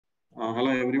Hello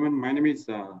everyone. My name is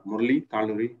Murli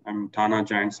Taluri. I'm TANA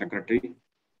Joint Secretary.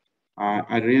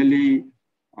 I really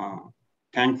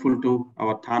thankful to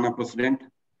our TANA President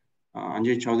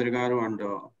Anjay Chaudhary Garu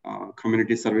and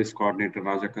Community Service Coordinator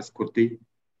Raja Kaskurti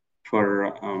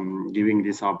for giving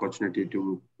this opportunity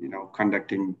to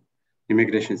conducting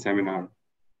immigration seminar.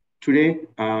 Today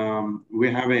we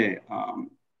have a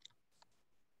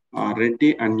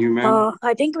Reddy and Newman.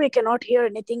 I think we cannot hear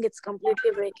anything. It's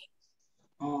completely breaking.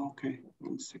 Oh, okay.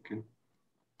 1 second.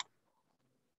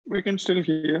 We can still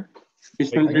hear. We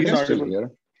can still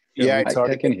hear. Yeah, it's hard.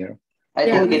 I can hear. I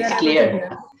think it's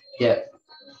clear. Yeah.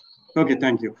 Okay,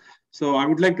 thank you. So I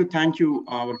would like to thank you,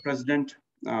 our President,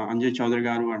 Anjay Chaudhary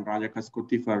Garu and Raja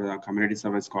Kaskurti for the Community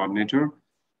Service Coordinator.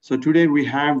 So today we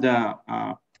have the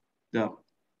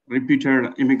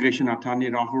reputed immigration attorney,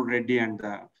 Rahul Reddy and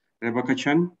Rebecca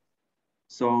Chen.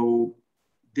 So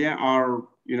they are,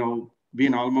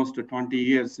 been almost 20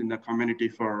 years in the community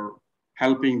for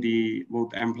helping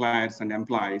both employers and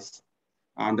employees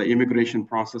on the immigration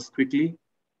process quickly.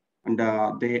 And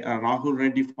Rahul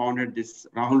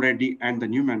Reddy and the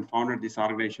Newman founded this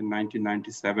organization in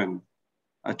 1997,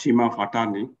 a team of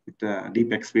attorney with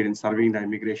deep experience serving the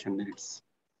immigration needs.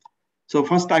 So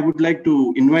first, I would like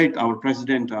to invite our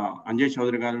President, Anjay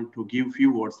Chaudhary Garu, to give a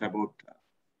few words about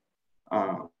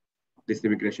this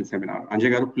immigration seminar. Anjay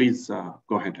Garu, please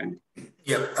go ahead.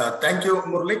 Yeah, thank you,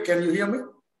 Murli. Can you hear me?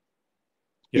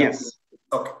 Yes.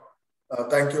 Okay.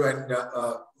 Thank you and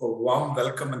a warm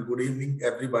welcome and good evening,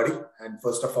 everybody. And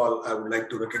first of all, I would like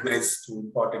to recognize two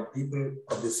important people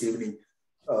of this evening,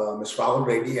 Ms. Rahul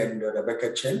Reddy and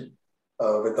Rebecca Chen.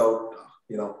 Without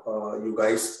you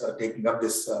guys taking up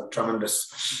this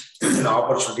tremendous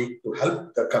opportunity to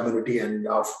help the community, and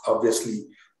obviously,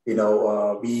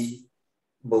 we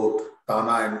both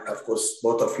TANA and of course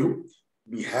both of you,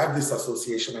 we have this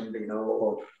association and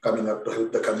coming up to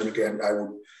help the community, and I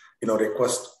would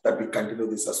request that we continue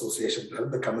this association to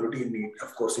help the community in need.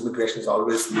 Of course, immigration is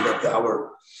always need of the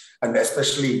hour, and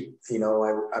especially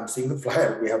I'm seeing the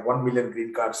flyer. We have 1 million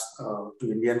green cards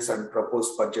to Indians and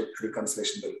proposed budget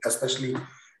reconciliation bill. Especially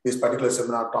this particular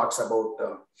seminar talks about,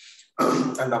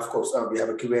 and of course we have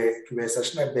a QA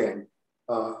session at the end.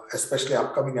 Especially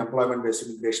upcoming employment-based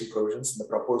immigration provisions in the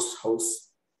proposed House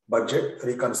budget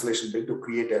reconciliation bill to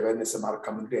create awareness in our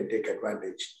community and take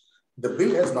advantage. The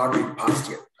bill has not been passed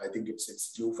yet. I think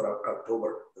it's due for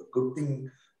October. The good thing,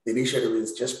 the initiative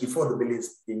is just before the bill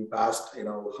is being passed,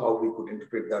 how we could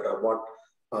interpret that or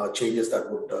what changes that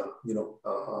would,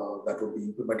 that would be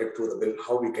implemented through the bill,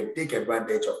 how we can take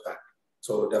advantage of that.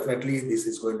 So definitely this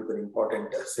is going to be an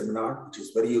important seminar, which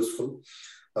is very useful.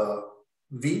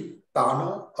 We,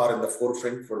 TANA, are in the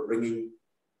forefront for bringing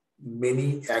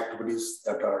many activities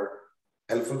that are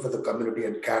helpful for the community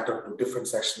and cater to different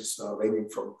sections, ranging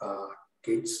from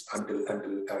kids until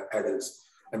adults.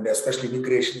 And especially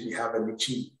immigration, we have a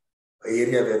niche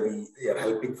area where we are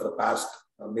helping for the past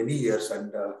many years.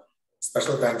 And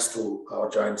special thanks to our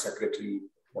Joint Secretary,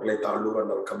 Murli Talur,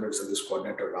 and our Community Service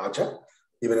Coordinator, Raja.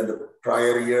 Even in the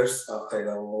prior years,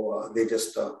 they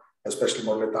just, especially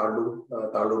Murli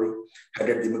Taluri,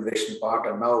 headed the immigration part.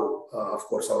 And now, of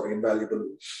course, our invaluable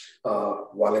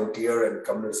volunteer and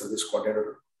Community Service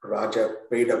Coordinator, Raja,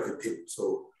 paid up with him.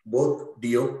 So both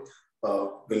DO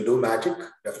will do magic.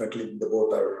 Definitely, the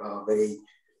both are very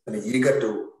eager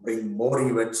to bring more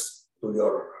events to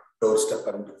your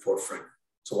doorstep and the forefront.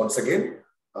 So once again,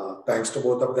 thanks to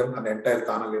both of them and the entire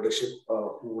TANA leadership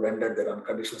who rendered their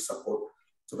unconditional support.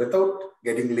 So without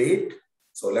getting late,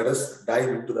 so let us dive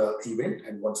into the event.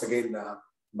 And once again,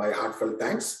 my heartfelt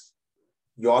thanks.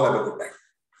 You all have a good time.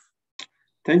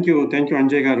 Thank you,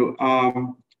 Anjay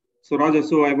Garu. So Raja,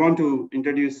 so I want to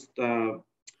introduce Rahul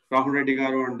Reddy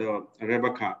Garu and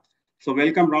Rebecca. So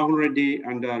welcome Rahul Reddy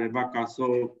and Rebecca.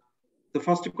 So the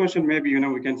first question, maybe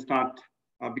we can start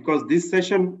because this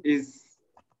session is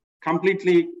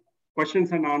completely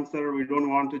questions and answer. We don't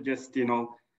want to just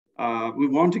we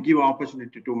want to give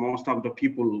opportunity to most of the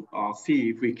people see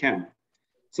if we can.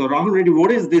 So Rahul Reddy,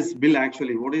 what is this bill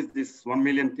actually? What is this 1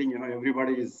 million thing?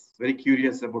 Everybody is very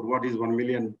curious about what is 1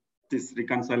 million, this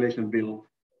reconciliation bill.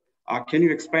 Can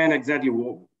you explain exactly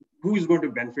who is going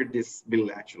to benefit this bill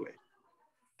actually?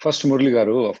 First, Murli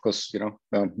Garu, of course,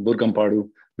 Burgampadu,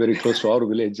 very close to our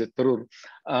village at Tarur.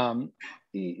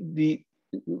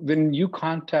 When you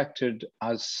contacted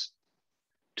us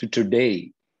to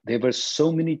today, there were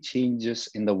so many changes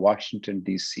in the Washington,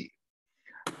 D.C.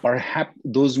 Perhaps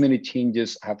those many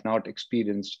changes have not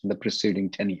experienced in the preceding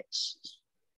 10 years.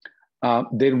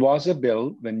 There was a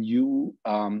bill when you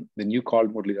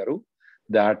called Murli Garu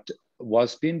that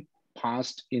was being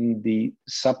passed in the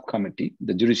subcommittee,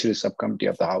 the Judiciary Subcommittee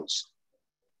of the House.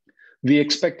 We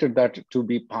expected that to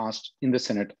be passed in the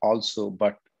Senate also,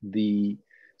 but the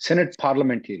Senate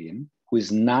parliamentarian, who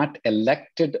is not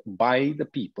elected by the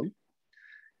people,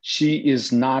 she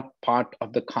is not part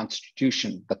of the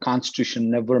Constitution. The Constitution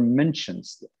never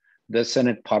mentions the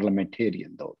Senate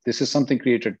parliamentarian, though. This is something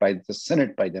created by the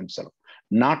Senate by themselves,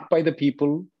 not by the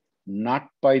people, not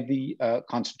by the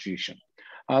Constitution.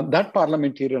 That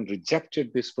parliamentarian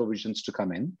rejected these provisions to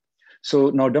come in. So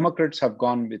now Democrats have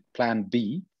gone with Plan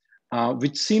B,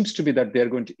 which seems to be that they're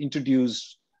going to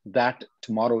introduce that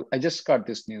tomorrow. I just got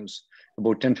this news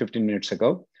about 10, 15 minutes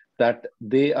ago, that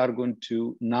they are going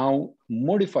to now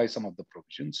modify some of the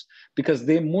provisions because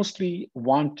they mostly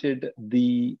wanted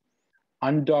the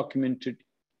undocumented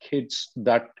kids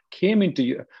that came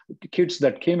into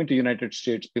United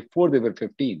States before they were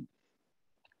 15.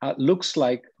 Looks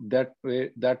like that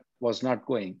was not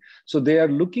going. So they are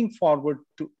looking forward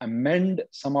to amend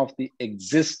some of the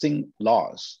existing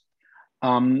laws,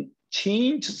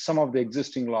 change some of the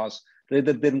existing laws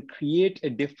rather than create a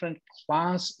different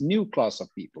class, new class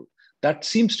of people. That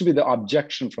seems to be the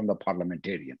objection from the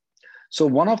parliamentarian. So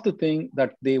one of the things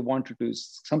that they want to do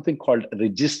is something called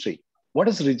registry. What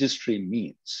does registry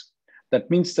means? That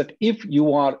means that if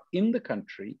you are in the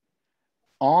country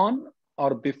on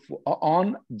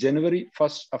January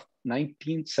 1st of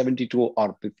 1972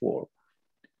 or before,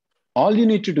 all you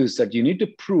need to do is that you need to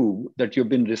prove that you've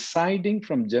been residing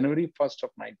from January 1st of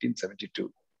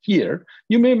 1972 here.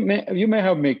 You may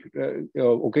have made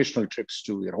occasional trips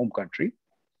to your home country.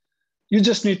 You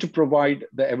just need to provide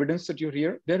the evidence that you're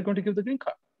here. They're going to give the green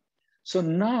card. So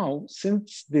now,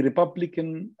 since the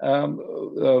Republican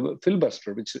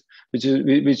filibuster, which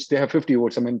they have 50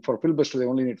 votes, I mean, for filibuster they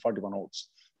only need 41 votes.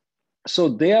 So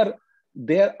they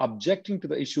are objecting to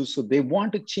the issue. So they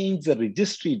want to change the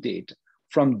registry date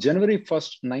from January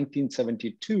 1st,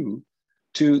 1972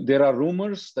 to, there are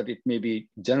rumors that it may be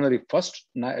January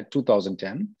 1st,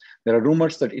 2010. There are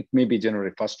rumors that it may be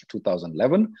January 1st,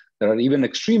 2011. There are even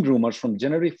extreme rumors from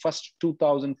January 1st,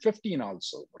 2015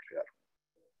 also over here.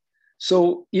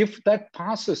 So if that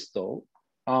passes though,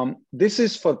 this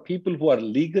is for people who are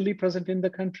legally present in the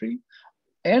country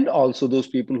and also those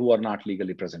people who are not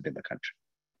legally present in the country.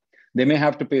 They may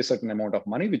have to pay a certain amount of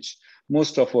money, which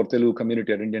most of our Telugu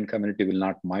community or Indian community will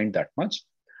not mind that much.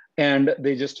 And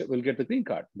they just will get the green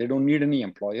card. They don't need any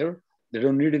employer. They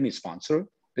don't need any sponsor.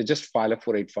 They just file a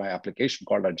 485 application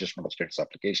called adjustment of status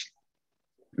application.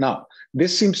 Now,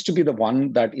 this seems to be the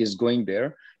one that is going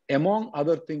there. Among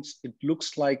other things, it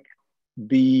looks like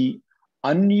the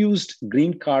unused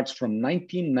green cards from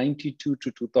 1992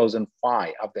 to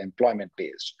 2005 of the employment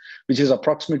based, which is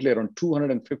approximately around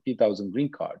 250,000 green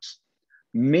cards,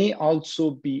 may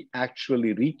also be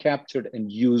actually recaptured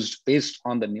and used based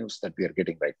on the news that we are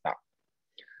getting right now.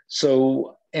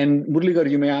 So, and Murligar,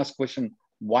 you may ask question,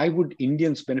 why would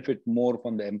Indians benefit more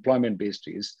from the employment based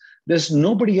is? There's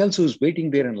nobody else who's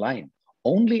waiting there in line.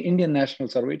 Only Indian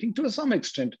nationals are waiting. To some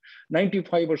extent,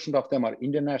 95% of them are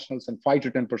Indian nationals and 5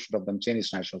 to 10% of them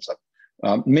Chinese nationals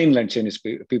are, mainland Chinese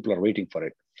people are waiting for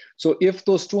it. So if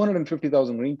those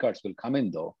 250,000 green cards will come in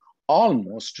though,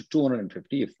 almost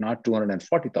 250, if not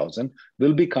 240,000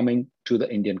 will be coming to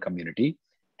the Indian community.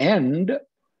 And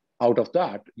out of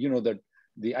that, you know that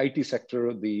the IT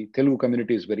sector, the Telugu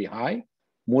community is very high.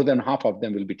 More than half of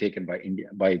them will be taken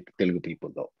by Telugu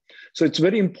people though. So it's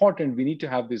very important. We need to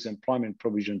have these employment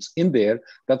provisions in there.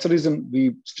 That's the reason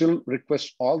we still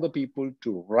request all the people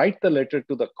to write the letter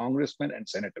to the congressmen and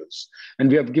senators. And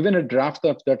we have given a draft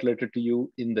of that letter to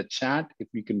you in the chat. If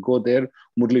you can go there,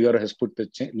 Murligara has put the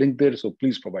link there. So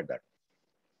please provide that.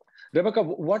 Rebecca,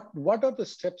 what are the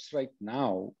steps right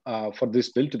now for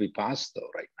this bill to be passed though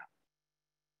right now?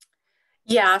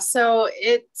 Yeah, so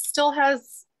it still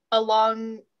has a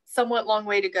somewhat long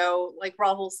way to go. Like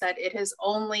Rahul said, it has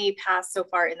only passed so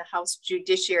far in the House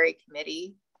Judiciary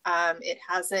Committee. It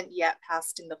hasn't yet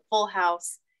passed in the full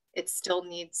House. It still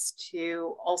needs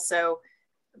to also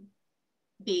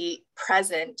be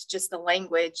present, just the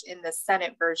language in the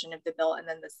Senate version of the bill, and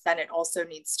then the Senate also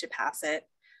needs to pass it.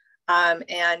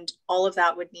 And all of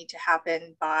that would need to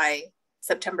happen by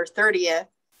September 30th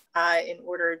in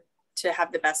order to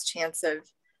have the best chance of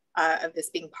this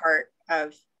being part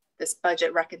of this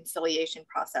budget reconciliation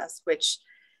process, which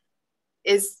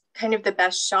is kind of the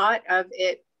best shot of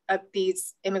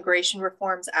these immigration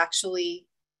reforms actually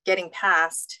getting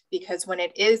passed, because when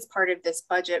it is part of this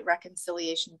budget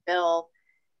reconciliation bill,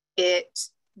 it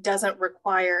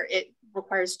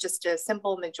requires just a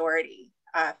simple majority,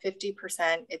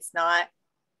 50%. It's not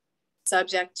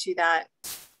subject to that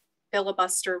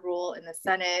filibuster rule in the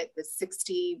Senate, the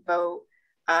 60 vote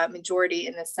majority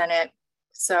in the Senate.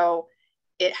 So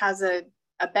it has a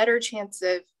better chance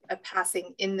of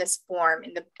passing in this form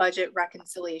in the budget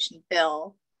reconciliation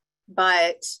bill,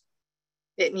 but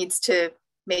it needs to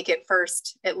make it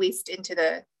first, at least into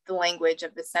the language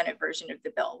of the Senate version of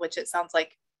the bill, which it sounds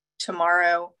like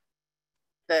tomorrow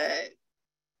the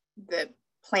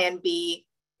Plan B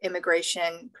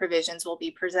immigration provisions will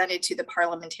be presented to the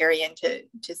parliamentarian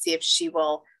to see if she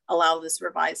will allow this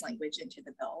revised language into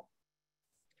the bill.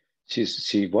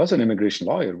 She was an immigration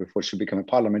lawyer before she became a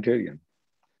parliamentarian.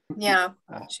 Yeah,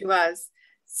 she was.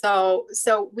 So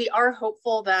we are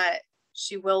hopeful that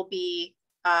she will be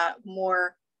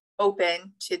more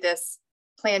open to this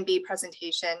Plan B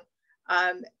presentation.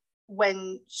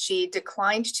 When she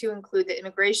declined to include the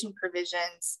immigration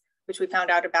provisions, which we found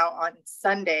out about on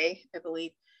Sunday, I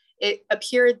believe, it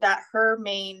appeared that her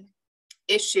main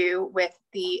issue with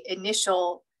the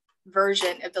initial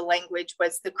version of the language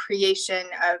was the creation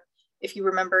of, if you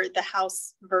remember, the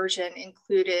House version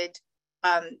included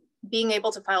being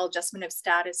able to file adjustment of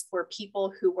status for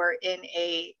people who were in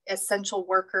a essential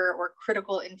worker or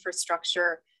critical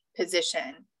infrastructure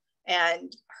position.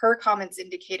 And her comments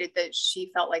indicated that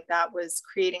she felt like that was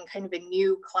creating kind of a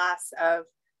new class of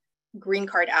green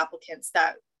card applicants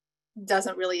that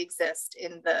doesn't really exist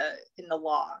in the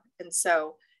law. And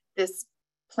so this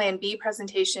Plan B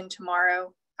presentation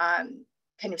tomorrow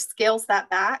kind of scales that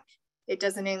back. It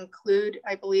doesn't include,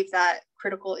 I believe, that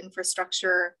critical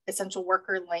infrastructure, essential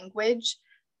worker language,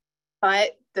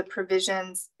 but the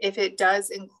provisions, if it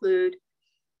does include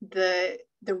the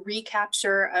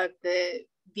recapture of the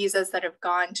visas that have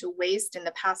gone to waste in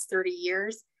the past 30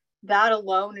 years, that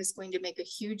alone is going to make a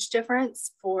huge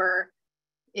difference for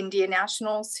Indian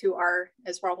nationals who are,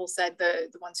 as Rahul said, the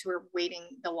ones who are waiting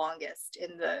the longest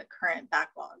in the current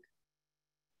backlog.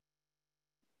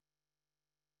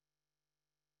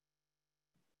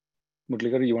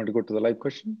 Mutlikar, you want to go to the live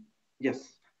question?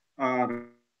 Yes.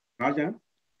 Raja,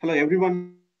 hello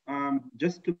everyone.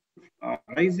 Just to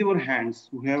raise your hands,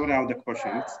 whoever have the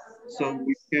questions, so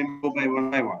we can go by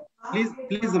one. Please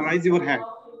raise your hand.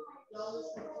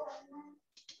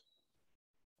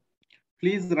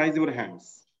 Please raise your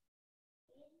hands.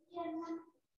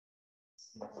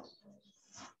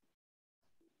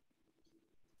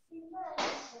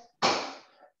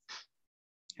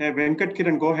 Hey, Venkat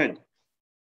Kiran, go ahead.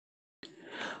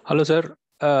 Hello, sir.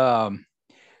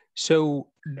 So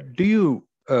do you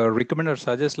recommend or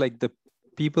suggest like the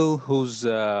people whose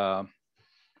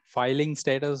filing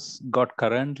status got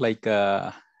current, like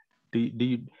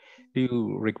do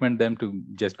you recommend them to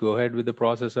just go ahead with the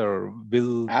process, or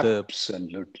will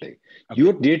Absolutely. Okay.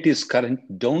 Your date is current.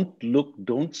 Don't look,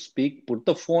 don't speak, put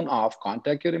the phone off,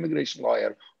 contact your immigration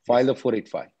lawyer, file the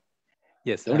 485.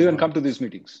 Yes. Don't even come to these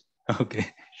meetings. Okay,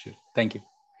 sure. Thank you.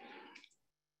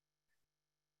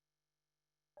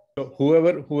 So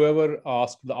whoever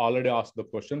already asked the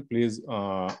question, please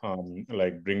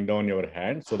like bring down your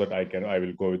hand so that I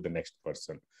will go with the next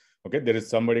person. Okay, there is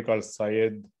somebody called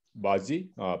Syed Baji.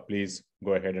 Please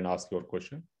go ahead and ask your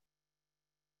question.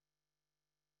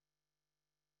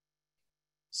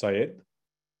 Syed.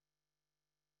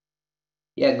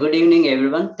 Yeah, good evening,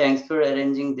 everyone. Thanks for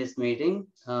arranging this meeting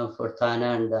for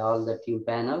TANA and all the team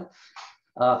panel.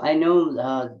 I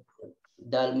know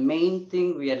the main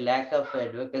thing we are lack of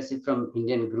advocacy from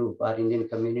Indian group or Indian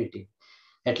community.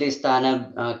 At least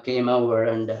TANA came over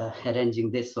and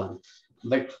arranging this one.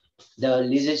 But the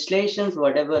legislations,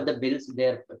 whatever the bills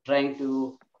they're trying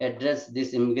to address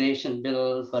this immigration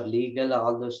bill for legal,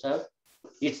 all those stuff,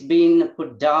 it's been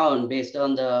put down based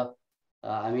on the,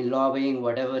 lobbying,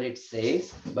 whatever it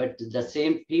says. But the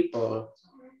same people,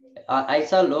 I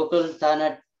saw local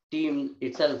TANA team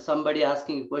itself, somebody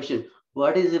asking a question,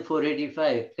 what is the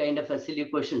 485? Kind of a silly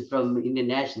question from Indian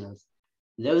nationals.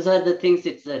 Those are the things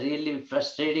it's really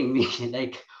frustrating me,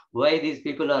 like why these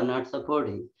people are not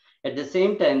supporting. At the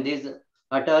same time, these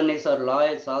attorneys or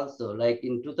lawyers also, like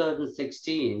in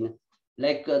 2016,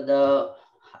 like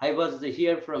I was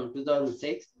here from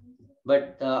 2006,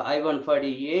 but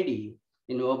I-140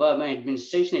 in Obama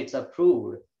administration, it's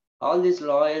approved. All these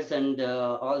lawyers and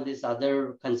all these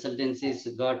other consultancies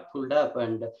got pulled up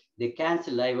and they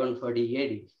canceled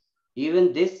I-140.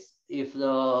 Even this, if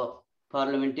the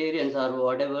parliamentarians or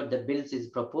whatever the bills is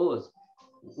proposed,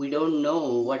 we don't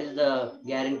know what is the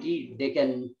guarantee they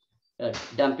can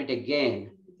dump it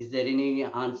again. Is there any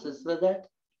answers for that?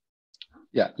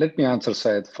 Yeah, let me answer,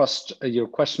 Syed. First, your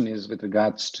question is with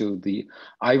regards to the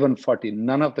I-140.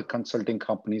 None of the consulting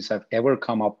companies have ever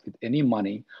come up with any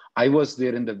money. I was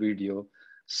there in the video.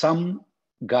 Some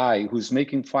guy who's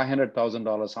making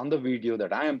 $500,000 on the video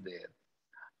that I am there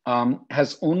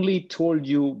has only told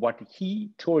you what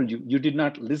he told you. You did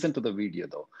not listen to the video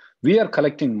though. We are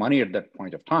collecting money at that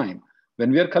point of time.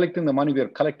 When we are collecting the money, we are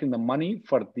collecting the money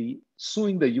for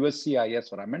suing the USCIS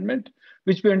for amendment,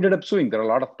 which we ended up suing. There are a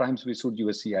lot of times we sued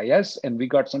USCIS and we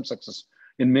got some success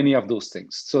in many of those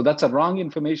things. So that's a wrong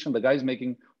information. The guy's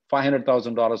making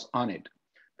 $500,000 on it.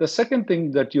 The second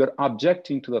thing that you're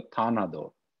objecting to the TANA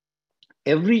though,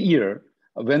 every year,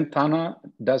 when TANA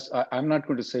does, I'm not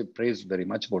going to say praise very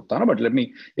much about TANA, but let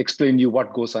me explain to you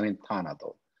what goes on in TANA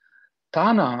though.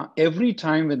 TANA, every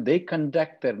time when they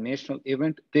conduct their national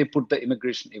event, they put the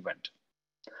immigration event.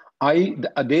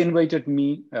 They invited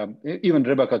me, even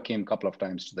Rebecca came a couple of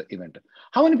times to the event.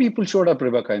 How many people showed up,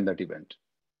 Rebecca, in that event?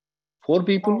 4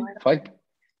 people, 5?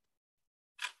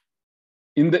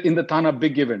 In the TANA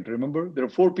big event, remember? There are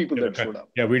 4 people that showed up.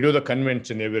 Yeah, we do the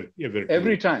convention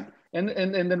every time. And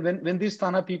then when these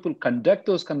TANA people conduct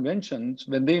those conventions,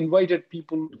 when they invited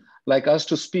people like us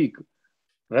to speak,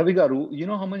 Ravi Garu, you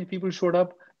know how many people showed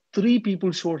up? 3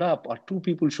 people showed up, or 2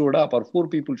 people showed up, or 4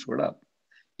 people showed up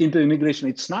into immigration.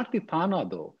 It's not the TANA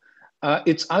though.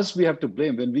 It's us we have to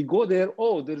blame. When we go there,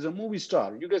 oh, there's a movie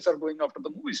star. You guys are going after the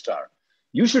movie star.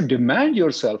 You should demand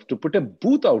yourself to put a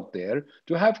booth out there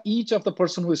to have each of the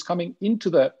person who is coming into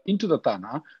the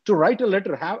TANA to write a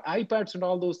letter, have iPads and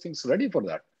all those things ready for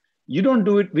that. You don't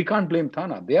do it, we can't blame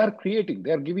TANA. They are creating,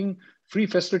 they are giving free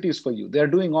facilities for you. They are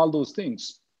doing all those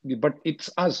things, but it's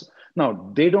us. Now,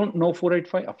 they don't know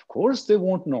 485. Of course they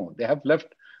won't know. They have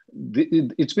left,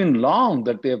 it's been long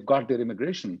that they have got their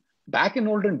immigration. Back in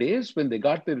olden days, when they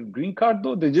got their green card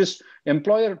though, they just,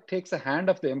 employer takes a hand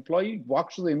of the employee,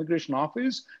 walks to the immigration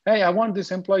office. Hey, I want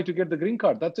this employee to get the green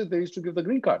card. That's it, they used to give the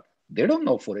green card. They don't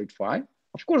know 485.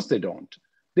 Of course they don't.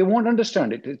 They won't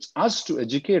understand it. It's us to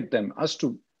educate them, us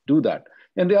to do that.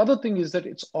 And the other thing is that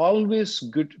it's always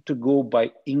good to go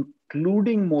by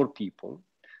including more people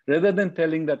rather than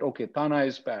telling that, okay, TANA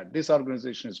is bad, this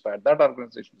organization is bad, that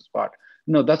organization is bad.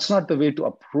 No, that's not the way to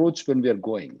approach when we are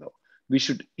going though. We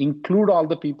should include all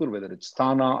the people, whether it's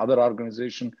TANA, other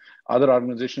organization,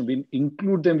 we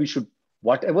include them. We should,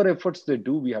 whatever efforts they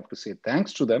do, we have to say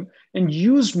thanks to them and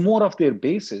use more of their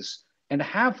basis and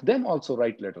have them also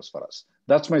write letters for us.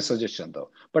 That's my suggestion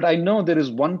though. But I know there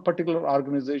is one particular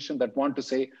organization that want to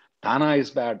say TANA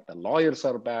is bad, the lawyers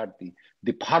are bad,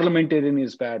 the parliamentarian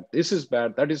is bad, this is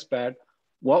bad, that is bad.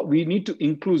 Well, we need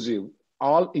to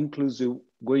all inclusive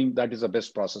going, that is the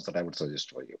best process that I would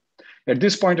suggest for you. At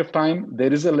this point of time,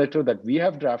 there is a letter that we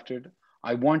have drafted.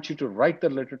 I want you to write the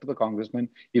letter to the congressman.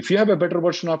 If you have a better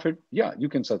version of it, yeah, you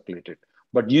can circulate it.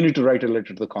 But you need to write a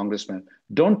letter to the congressman.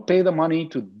 Don't pay the money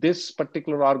to this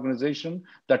particular organization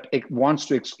that wants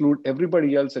to exclude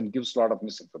everybody else and gives a lot of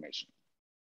misinformation.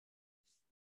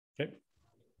 Okay.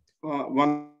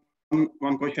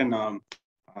 One question,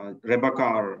 Rebecca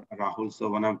or Rahul. So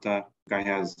one of the guy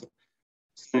has.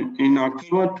 In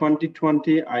October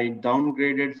 2020, I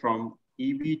downgraded from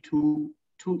EB2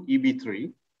 to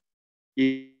EB3.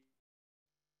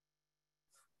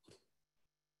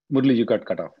 Murli, you got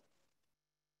cut off.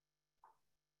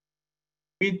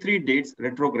 EB3 dates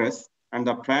retrogress and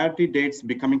the priority dates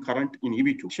becoming current in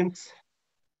EB2.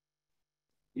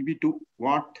 EB2,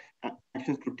 what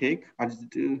actions to take?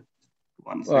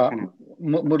 One second.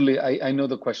 Murli, I know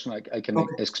the question. I can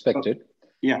expect it.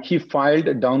 Yeah. He filed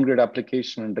a downgrade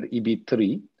application under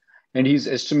EB3, and he's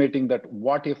estimating that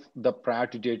what if the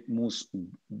priority date moves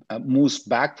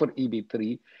back for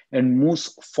EB3 and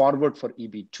moves forward for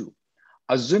EB2?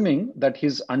 Assuming that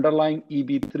his underlying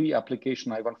EB3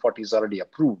 application I-140 is already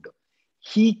approved,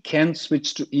 he can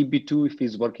switch to EB2 if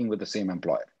he's working with the same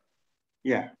employer.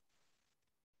 Yeah.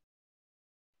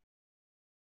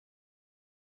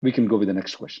 We can go with the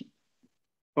next question.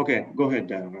 Okay, go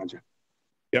ahead, Raja.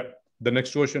 Yeah. The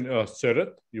next question,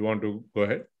 Sharath, you want to go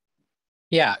ahead?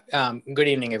 Yeah, good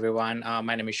evening, everyone.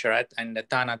 My name is Sharath, and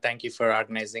TANA, thank you for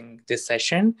organizing this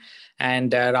session.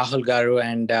 And Rahul Garu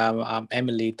and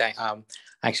Emily,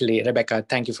 actually, Rebecca,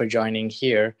 thank you for joining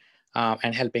here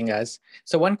and helping us.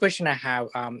 So one question I have,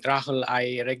 Rahul,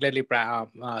 I regularly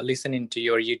listen into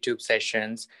your YouTube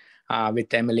sessions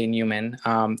with Emily Newman.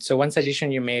 So one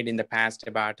suggestion you made in the past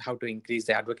about how to increase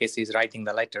the advocacy is writing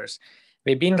the letters.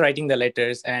 We've been writing the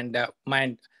letters, and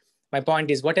my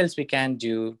point is what else we can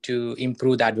do to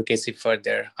improve the advocacy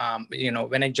further.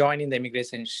 When I join in the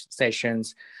immigration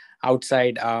sessions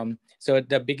outside, so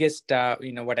the biggest,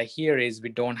 what I hear is we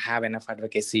don't have enough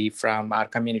advocacy from our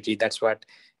community. That's what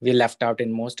we left out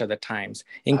in most of the times,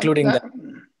 including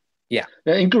Yeah,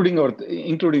 including our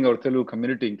Telugu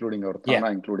community, including our TANA,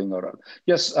 including our.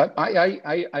 Yes,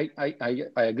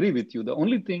 I agree with you. The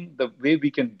only thing, the way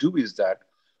we can do is that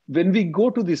when we go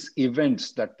to these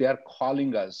events that they are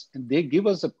calling us and they give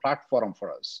us a platform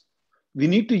for us, we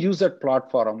need to use that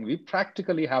platform. We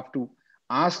practically have to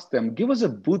ask them, give us a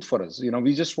booth for us. You know,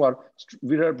 we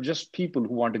are just people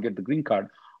who want to get the green card.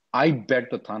 I bet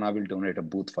the TANA will donate a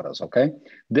booth for us, okay?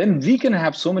 Then we can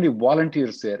have so many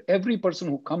volunteers there. Every person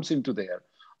who comes into there,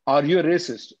 are you a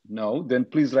racist? No, then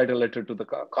please write a letter to the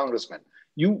congressman.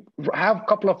 You have a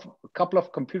couple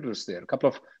of computers there, a couple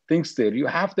of things there. You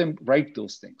have them write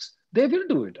those things. They will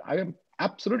do it. I am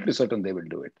absolutely certain they will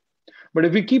do it. But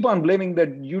if we keep on blaming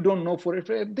that you don't know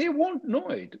 485, they won't know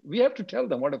it. We have to tell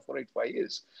them what a 485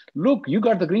 is. Look, you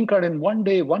got the green card in 1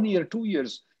 day, 1 year, 2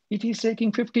 years. It is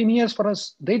taking 15 years for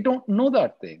us. They don't know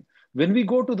that thing. When we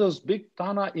go to those big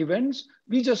TANA events,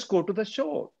 we just go to the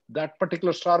show. That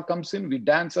particular star comes in, we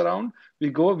dance around, we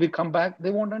go, we come back, they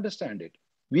won't understand it.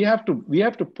 We have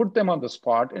to put them on the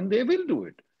spot and they will do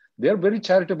it. They're very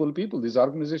charitable people. These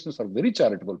organizations are very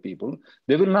charitable people.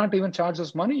 They will not even charge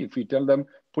us money if we tell them,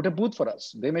 put a booth for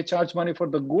us. They may charge money for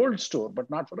the gold store, but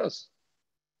not for us.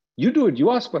 You do it,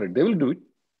 you ask for it, they will do it.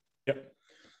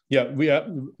 Yeah, we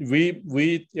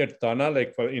at TANA,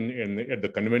 like at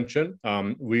the convention,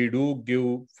 we do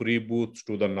give free booths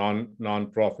to the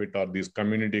non-profit or these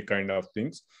community kind of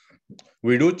things.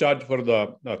 We do charge for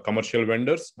the commercial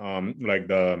vendors, like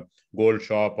the gold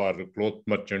shop or cloth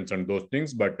merchants and those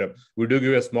things, but we do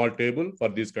give a small table for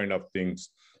these kind of things.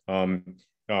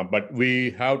 But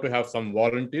we have to have some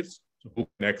volunteers who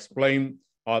can explain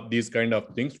these kind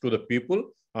of things to the people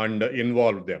and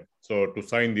involve them. So to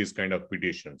sign these kind of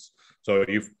petitions. So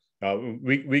if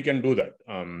we can do that.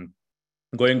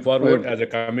 Going forward, as a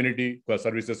community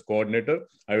services coordinator,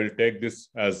 I will take this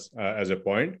as a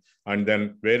point. And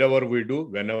then wherever we do,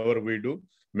 whenever we do,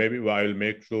 maybe I will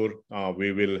make sure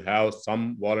we will have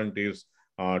some volunteers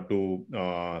to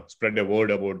spread a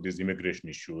word about these immigration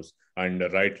issues and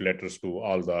write letters to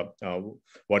all the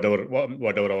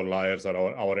whatever our lawyers or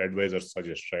our advisors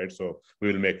suggest, right? So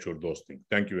we will make sure those things.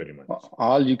 Thank you very much.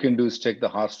 All you can do is take the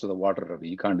horse to the water, Ravi.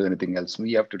 You can't do anything else.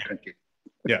 We have to drink it.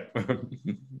 Yeah.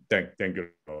 Thank you.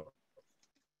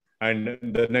 And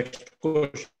the next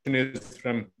question is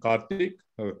from Karthik.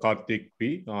 Karthik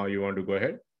P. You want to go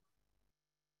ahead?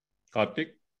 Karthik.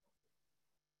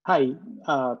 Hi.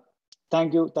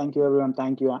 Thank you, everyone.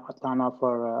 Thank you, TANA,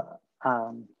 for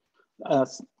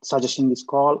suggesting this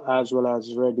call, as well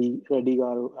as Reddy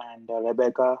Garu and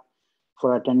Rebecca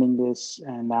for attending this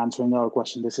and answering our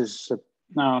question. This is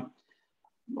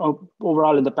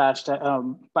overall in the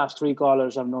past 3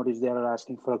 callers, I've noticed they are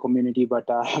asking for a community, but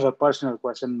I have a personal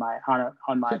question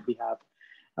on my behalf.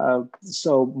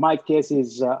 So my case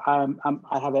is I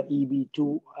have an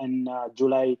EB2 in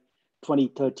July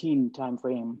 2013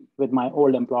 timeframe with my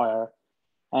old employer.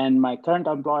 And my current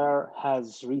employer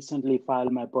has recently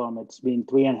filed my perm. It's been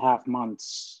 3.5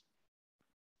 months.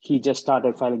 He just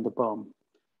started filing the perm.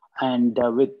 And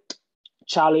with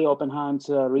Charlie Oppenheim's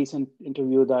recent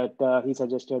interview that he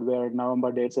suggested where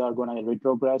November dates are going to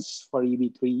retrogress for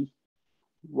EB3,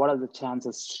 what are the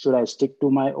chances? Should I stick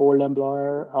to my old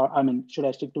employer? Or should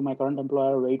I stick to my current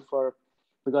employer, wait for,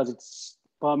 because it's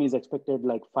perm is expected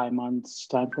like 5 months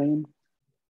timeframe?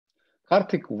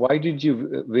 Karthik, why did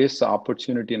you waste the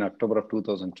opportunity in October of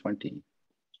 2020?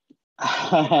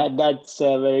 That's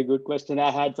a very good question.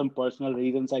 I had some personal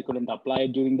reasons I couldn't apply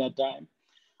during that time.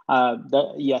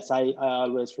 Yes, I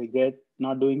always regret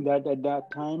not doing that at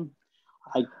that time.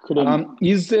 I couldn't.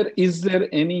 Is there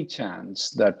any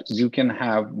chance that you can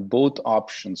have both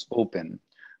options open,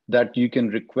 that you can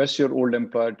request your old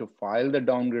employer to file the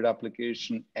downgrade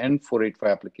application and 485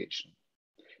 application?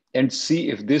 And see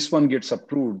if this one gets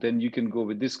approved, then you can go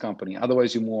with this company.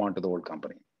 Otherwise, you move on to the old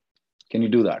company. Can you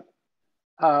do that?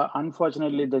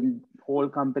 Unfortunately, the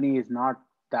old company is not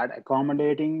that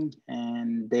accommodating,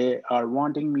 and they are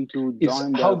wanting me to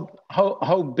join.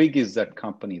 How big is that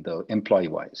company, though,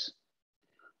 employee-wise?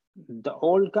 The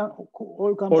old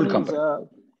company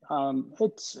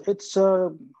is it's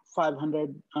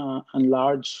 500 and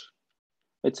large.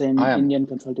 It's an Indian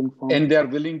consulting firm. And they're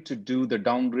willing to do the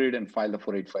downgrade and file the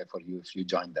 485 for you if you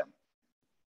join them.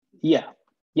 Yeah.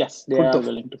 Yes, they are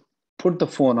willing to. Put the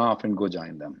phone off and go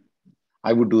join them.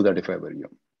 I would do that if I were you.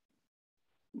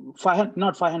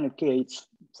 Not 500K, it's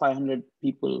 500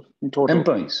 people in total.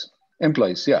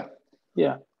 Employees, yeah.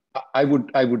 Yeah. I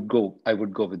would go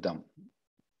with them.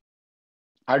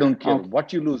 I don't care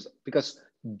what you lose, because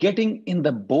getting in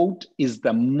the boat is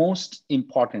the most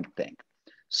important thing.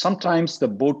 Sometimes the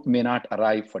boat may not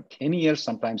arrive for 10 years.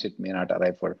 Sometimes it may not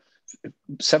arrive for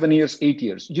 7 years, 8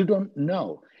 years. You don't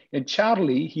know. And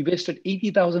Charlie, he wasted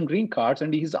 80,000 green cards,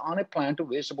 and he's on a plan to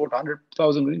waste about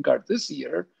 100,000 green cards this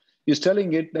year. He's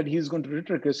telling it that he's going to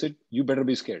retrocess it. You better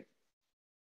be scared.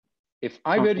 If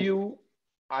I were you,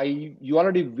 you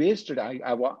already wasted.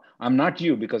 I'm not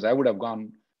you, because I would have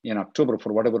gone in October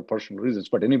for whatever personal reasons.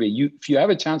 But anyway, if you have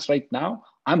a chance right now,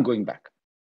 I'm going back.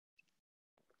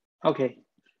 Okay.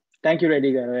 Thank you,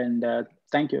 Reddy Garu, and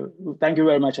thank you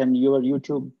very much. And your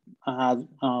YouTube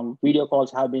video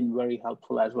calls have been very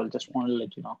helpful as well. Just want to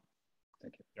let you know.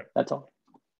 Thank you. Yeah. That's all.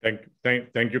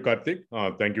 Thank you, Karthik.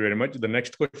 Thank you very much. The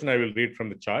next question I will read from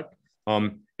the chat.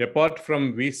 Apart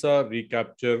from visa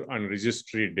recapture and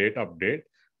registry date update,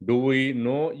 do we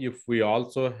know if we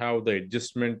also have the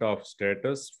adjustment of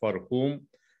status for whom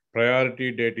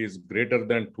priority date is greater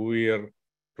than 2-year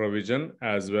provision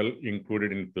as well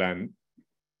included in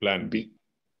Plan B?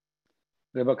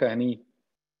 Rebecca, any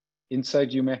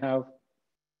insight you may have?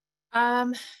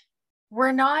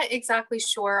 We're not exactly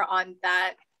sure on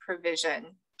that provision.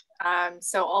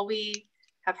 So all we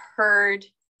have heard,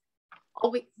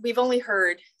 we've only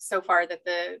heard so far that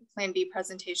the Plan B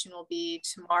presentation will be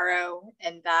tomorrow,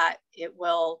 and that it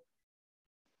will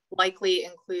likely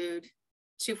include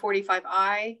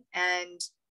 245I and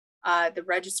the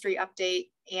registry update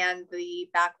and the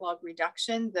backlog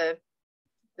reduction, the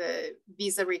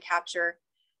visa recapture.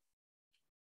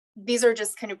 These are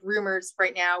just kind of rumors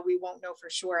right now. We won't know for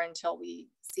sure until we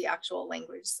see actual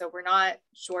language. So we're not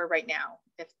sure right now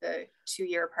if the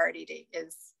 2-year priority date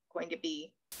is going to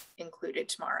be included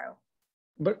tomorrow.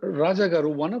 But Raja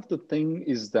Garu, one of the things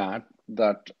is that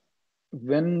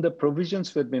when the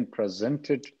provisions were being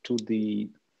presented to the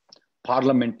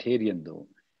parliamentarian, though,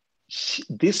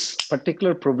 this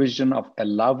particular provision of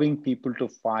allowing people to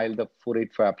file the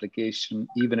 485 application,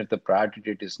 even if the priority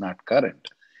date is not current,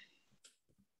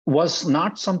 was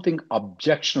not something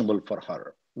objectionable for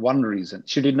her. One reason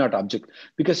she did not object,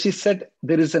 because she said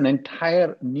there is an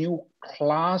entire new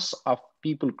class of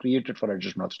people created for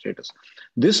adjustment of status.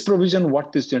 This provision,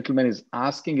 what this gentleman is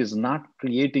asking, is not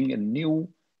creating a new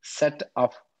set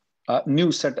of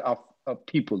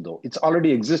people, though. It's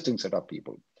already existing set of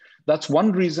people. That's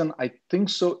one reason I think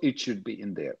so it should be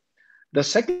in there. The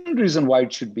second reason why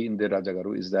it should be in there, Raja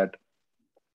Garu, is that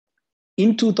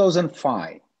in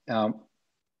 2005,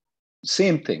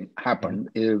 same thing happened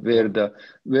where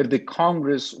the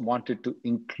Congress wanted to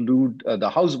include, the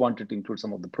House wanted to include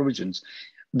some of the provisions.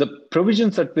 The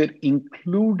provisions that were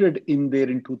included in there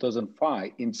in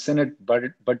 2005 in Senate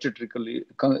budget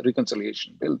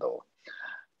reconciliation bill, though,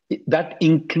 that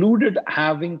included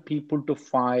having people to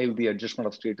file the adjustment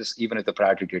of status even if the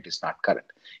priority date is not current.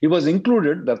 It was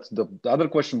included. That's the other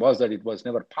question was that it was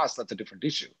never passed. That's a different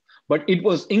issue. But it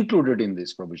was included in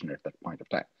this provision at that point of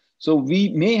time. So we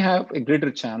may have a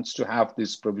greater chance to have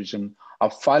this provision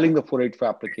of filing the 485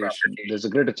 application. There's a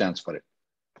greater chance for it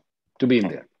to be in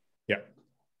there. Yeah.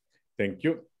 Thank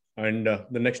you. And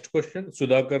the next question,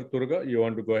 Sudhakar Turga, you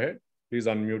want to go ahead? Please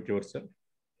unmute yourself.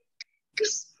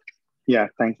 Yeah,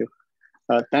 thank you.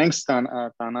 Thanks,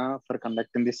 TANA, for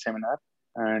conducting this seminar.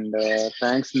 And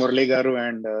thanks, Murli Garu,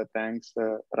 and thanks,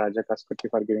 Raja Kaskuti,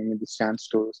 for giving me this chance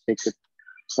to speak with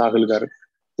Rahul Garu.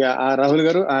 Yeah, Rahul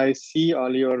Garu, I see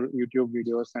all your YouTube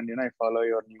videos and, I follow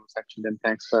your news actually. And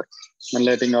thanks for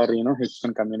enlightening our,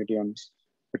 Houston community on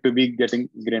to be getting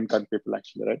green card people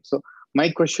actually, right? So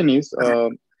my question is,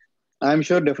 I'm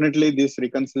sure definitely this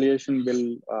reconciliation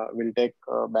bill will take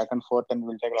back and forth and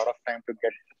will take a lot of time to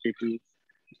get people,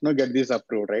 get this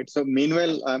approved, right? So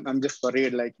meanwhile, I'm just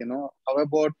worried, like, how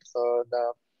about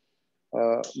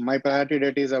my priority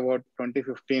date is about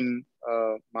 2015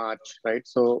 March, right?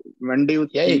 So when do you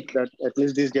think that at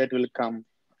least this date will come?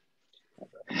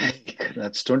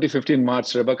 That's 2015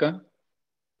 March, Rebecca.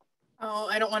 Oh,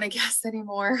 I don't want to guess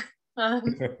anymore. Yeah,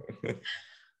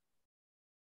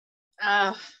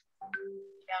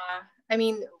 I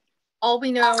mean, all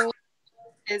we know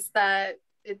is that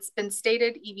it's been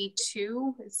stated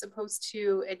EB2 is supposed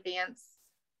to advance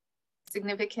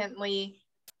significantly,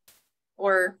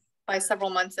 or by several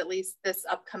months at least, this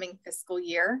upcoming fiscal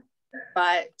year.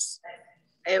 But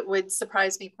it would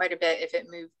surprise me quite a bit if it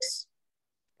moved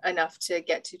enough to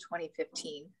get to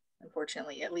 2015,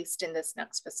 unfortunately, at least in this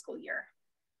next fiscal year.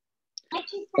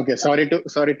 Okay, sorry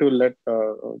to let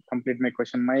complete my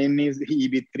question. Mine is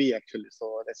EB3 actually,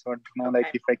 so that's what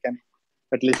like if I can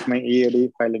at least my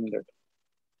EAD filing that.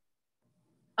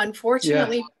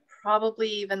 Unfortunately, probably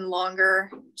even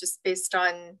longer, just based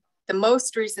on the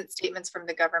most recent statements from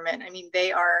the government. I mean,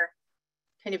 they are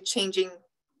kind of changing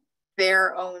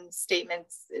their own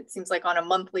statements, it seems like on a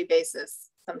monthly basis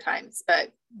sometimes,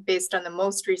 but based on the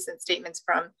most recent statements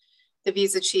from the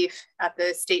visa chief at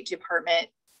the State Department,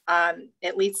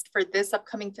 at least for this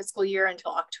upcoming fiscal year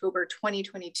until October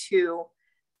 2022,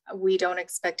 we don't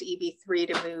expect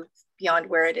EB3 to move beyond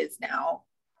where it is now.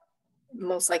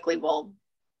 Most likely will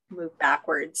move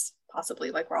backwards,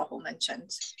 possibly like Rahul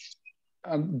mentioned.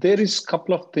 There is a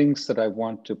couple of things that I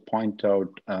want to point out,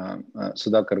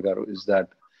 Sudhakar Garu, is that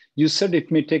you said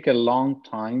it may take a long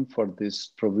time for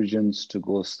these provisions to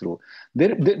go through.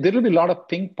 There will be a lot of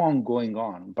ping pong going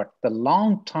on, but the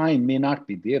long time may not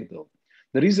be there though.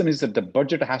 The reason is that the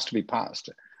budget has to be passed.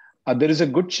 There is a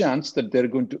good chance that they're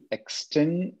going to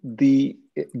extend the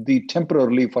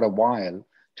temporarily for a while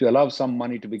to allow some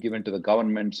money to be given to the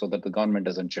government so that the government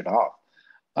doesn't shut off.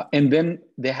 And then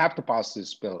they have to pass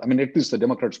this bill. I mean, at least the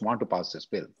Democrats want to pass this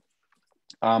bill.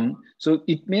 So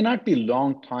it may not be a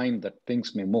long time that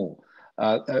things may move.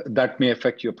 That may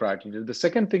affect your priority. The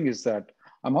second thing is that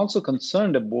I'm also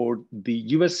concerned about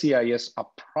the USCIS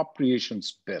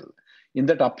appropriations bill. In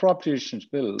that appropriations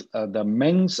bill, the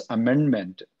Meng's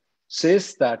amendment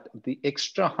says that the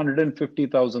extra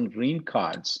 150,000 green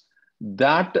cards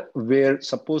that were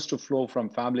supposed to flow from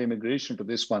family immigration to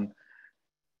this one,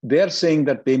 they're saying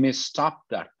that they may stop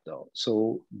that though.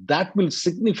 So that will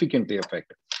significantly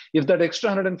affect it. If that extra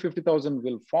 150,000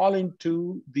 will fall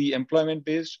into the employment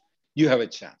based, you have a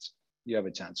chance. You have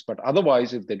a chance. But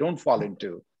otherwise, if they don't fall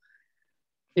into,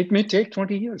 it may take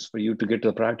 20 years for you to get to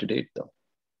the priority date though,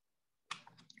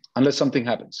 unless something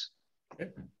happens. Okay.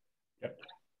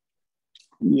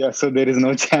 Yeah, so there is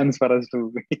no chance for us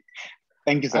to.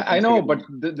 Thank you, sir. I know, but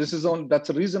this is that's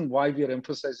the reason why we are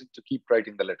emphasizing to keep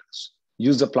writing the letters.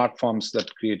 Use the platforms that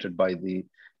created by the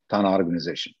TANA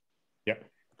organization. Yeah,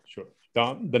 sure.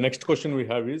 The next question we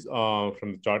have is from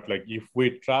the chart, like if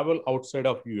we travel outside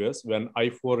of US when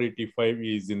I-485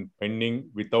 is in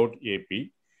pending without AP,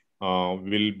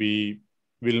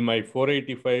 will my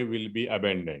 485 will be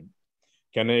abandoned?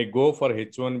 Can I go for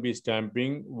H-1B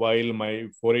stamping while my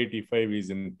 485 is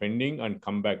in pending and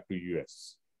come back to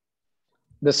US?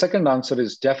 The second answer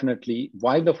is definitely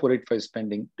while the 485 is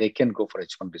pending, they can go for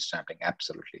H-1B stamping.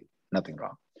 Absolutely, nothing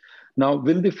wrong. Now,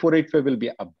 will the 485 will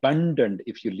be abandoned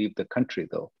if you leave the country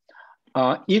though?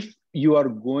 If you are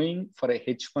going for a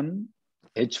H1,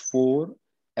 H4,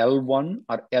 L1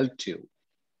 or L2,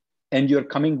 and you're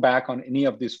coming back on any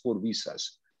of these 4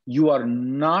 visas, you are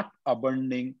not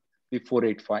abandoning the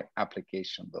 485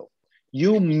 application though.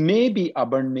 You may be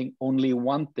abandoning only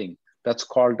one thing that's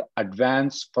called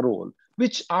advance parole,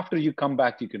 which after you come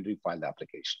back, you can refile the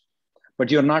application.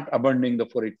 But you're not abandoning the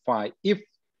 485 if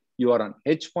you are on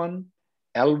H1,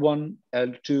 L1,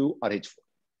 L2, or H4.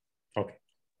 Okay,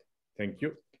 thank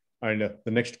you. And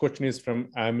the next question is from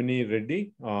Amini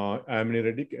Reddy. Amini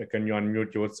Reddy, can you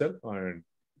unmute yourself?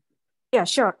 Yeah,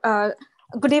 sure.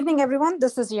 Good evening, everyone.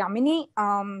 This is Yamini.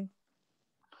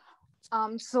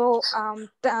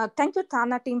 Thank you,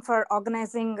 TANA team, for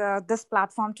organizing this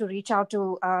platform to reach out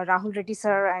to Rahul Reddy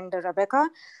sir and Rebecca,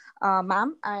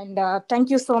 ma'am. And thank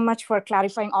you so much for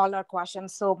clarifying all our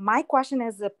questions. So my question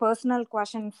is a personal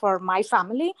question for my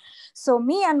family. So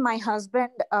me and my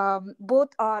husband both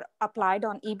are applied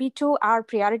on EB2. Our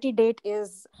priority date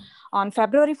is on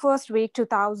February 1st, week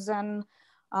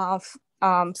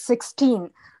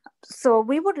 2016. So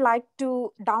we would like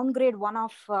to downgrade one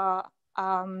of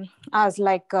as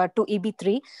like to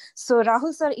EB3. So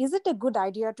Rahul sir, is it a good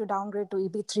idea to downgrade to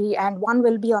EB3 and one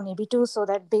will be on EB2 so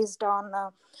that based on,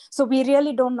 so we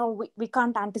really don't know, we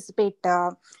can't anticipate,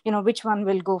 which one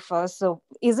will go first. So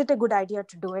is it a good idea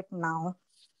to do it now?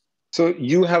 So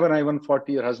you have an I-140,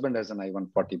 your husband has an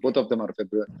I-140. Both of them are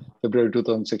February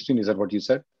 2016. Is that what you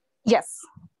said? Yes,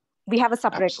 we have a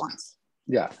separate ones.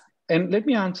 Yeah. And let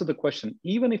me answer the question.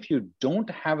 Even if you don't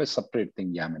have a separate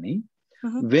thing, Yamini,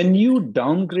 when you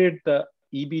downgrade the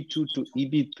EB2 to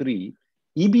EB3,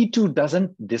 EB2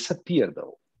 doesn't disappear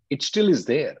though. It still is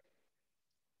there.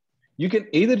 You can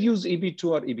either use EB2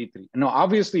 or EB3. Now,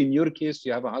 obviously in your case,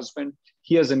 you have a husband,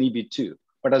 he has an EB2.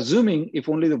 But assuming if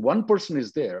only the one person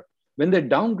is there, when they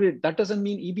downgrade, that doesn't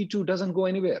mean EB2 doesn't go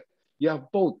anywhere. You have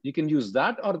both. You can use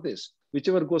that or this,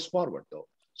 whichever goes forward though.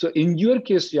 So in your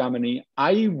case, Yamini,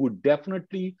 I would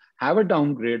definitely have a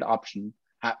downgrade option,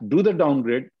 do the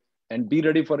downgrade and be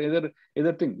ready for either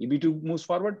thing. EB2 moves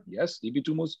forward. Yes,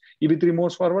 EB3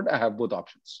 moves forward. I have both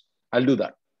options. I'll do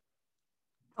that.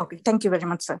 Okay, thank you very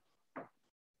much, sir.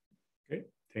 Okay,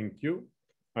 thank you.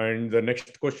 And the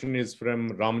next question is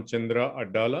from Ramchandra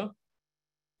Adala.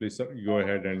 Please, sir, go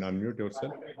ahead and unmute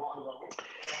yourself.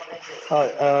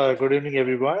 Hi, good evening,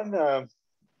 everyone.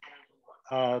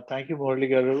 Thank you, Murali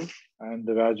Garu and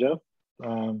Raja.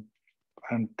 And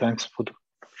thanks for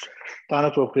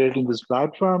TANA for creating this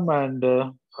platform. And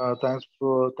Thanks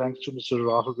to Mr.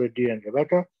 Rahul Reddy and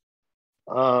Rebecca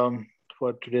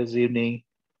for today's evening,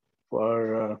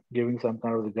 for giving some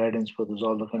kind of the guidance for this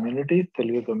all the community,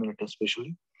 Telugu community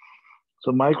especially.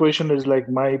 So my question is like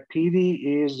my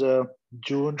PD is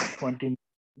June 20.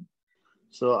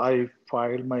 So I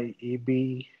filed my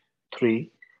EB3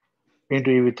 into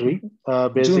EB3.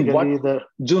 Basically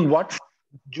June what?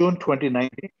 June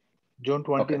 2019. June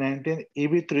 2019. Okay.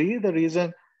 EB3. The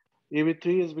reason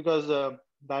EB3 is because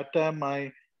that time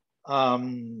my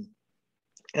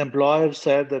employer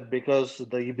said that because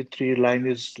the EB3 line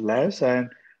is less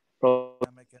and probably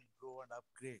I can go and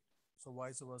upgrade. So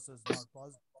vice versa is not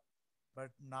possible.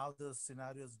 But now the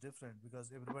scenario is different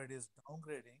because everybody is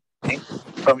downgrading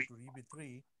from EB2 to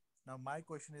EB3. Now my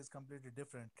question is completely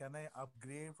different. Can I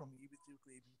upgrade from EB3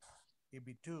 to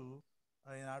EB2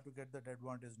 in order to get that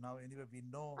advantage? Now anyway, we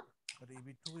know that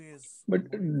EB2 is.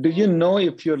 But do you know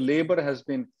if your labor has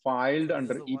been filed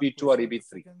under EB2 or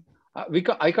EB3?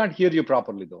 I can't hear you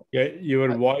properly though. Yeah,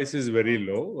 your voice is very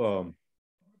low.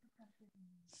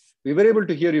 We were able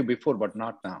to hear you before, but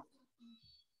not now.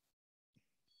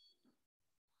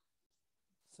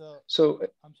 So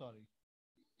I'm sorry.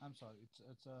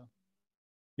 It's a.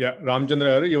 Yeah,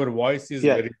 Ramchandra, your voice is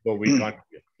very low. We can't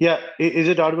hear. Yeah, is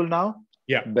it audible now?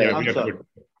 Yeah, I'm sorry.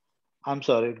 I'm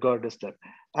sorry, it got disturbed.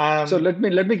 So let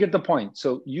me get the point.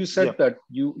 So you said that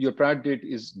your prior date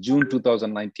is June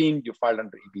 2019. You filed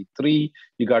under EB3.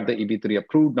 You got the EB3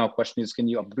 approved. Now, question is, can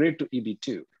you upgrade to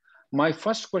EB2? My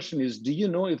first question is, do you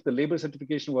know if the labor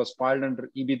certification was filed under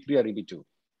EB3 or EB2?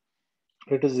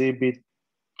 It is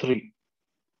EB3.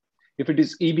 If it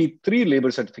is EB3 labor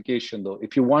certification, though,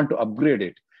 if you want to upgrade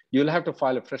it, you'll have to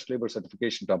file a fresh labor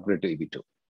certification to upgrade to EB2.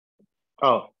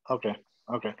 Oh, okay.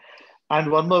 And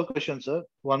one more question, sir.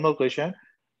 One more question.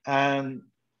 And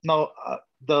now,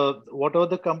 whatever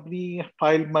the company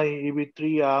filed my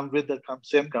EB3, I'm with the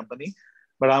same company,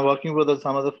 but I'm working with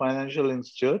some other financial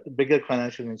institute, bigger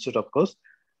financial institute, of course.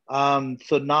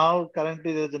 So now,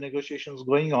 currently, there's the negotiations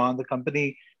going on. The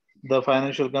company, the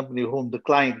financial company, the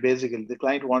client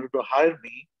wanted to hire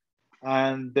me,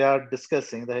 and they are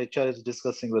discussing. The HR is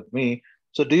discussing with me.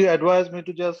 So, do you advise me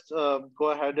to just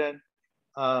go ahead and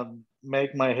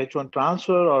make my H1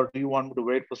 transfer, or do you want me to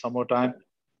wait for some more time?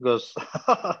 Because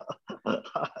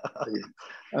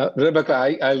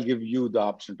Rebecca, I'll give you the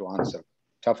option to answer.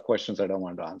 Tough questions I don't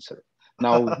want to answer.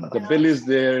 Now, the bill is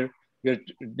there. We're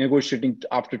negotiating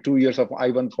after 2 years of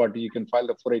I-140. You can file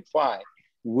the 485.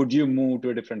 Would you move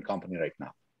to a different company right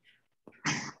now?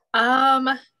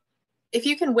 If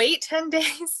you can wait 10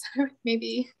 days,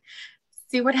 maybe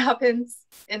see what happens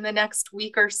in the next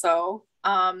week or so.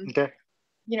 Okay.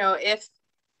 You know, if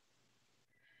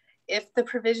the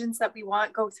provisions that we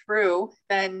want go through,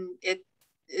 then it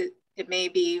may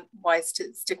be wise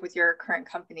to stick with your current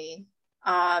company.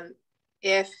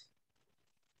 If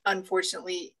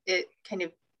unfortunately it kind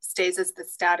of stays as the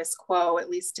status quo, at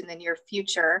least in the near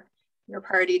future, your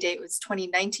priority date was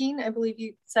 2019, I believe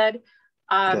you said.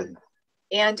 And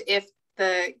if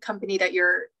the company that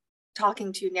you're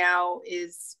talking to now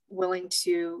is willing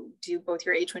to do both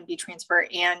your H-1B transfer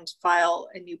and file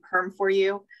a new perm for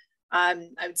you, I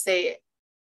would say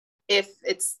if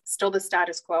it's still the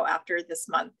status quo after this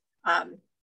month,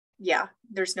 yeah,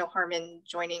 there's no harm in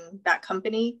joining that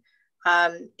company.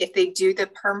 If they do the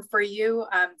perm for you,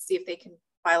 see if they can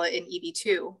file it in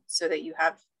EB2 so that you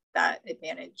have that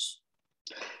advantage.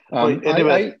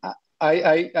 Anyway.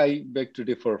 I beg to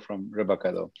differ from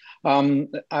Rebecca, though. I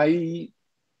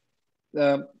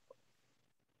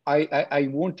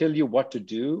won't tell you what to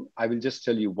do. I will just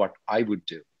tell you what I would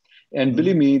do. And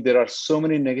believe me, there are so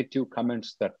many negative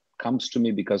comments that comes to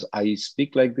me because I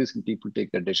speak like this and people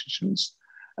take their decisions.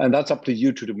 And that's up to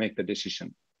you to make the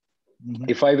decision.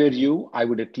 If I were you, I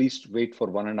would at least wait for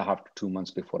 1.5 to 2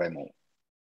 months before I move.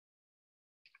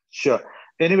 Sure.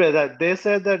 Anyway, that they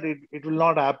said that it will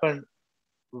not happen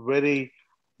very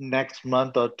next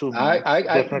month or 2 months.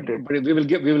 Definitely. We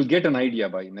will get an idea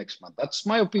by next month. That's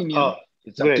my opinion.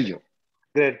 It's up to you.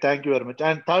 Great. Thank you very much.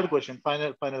 And third question,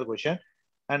 final question.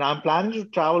 And I'm planning to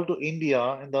travel to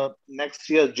India in the next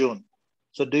year, June.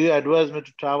 So do you advise me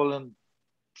to travel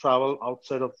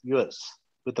outside of US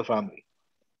with the family?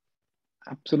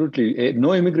 Absolutely.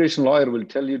 No immigration lawyer will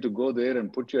tell you to go there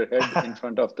and put your head in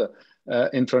front of the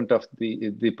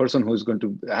person who's going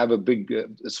to have a big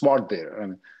sword there. I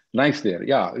mean, knife there.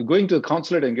 Yeah, going to the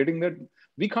consulate and getting that,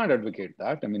 we can't advocate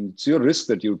that. I mean, it's your risk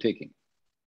that you're taking.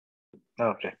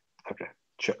 Okay.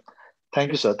 Sure.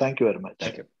 Thank you, sir. Thank you very much.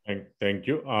 Thank you. Thank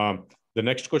you. The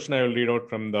next question I will read out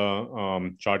from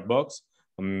the chat box.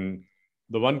 The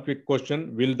one quick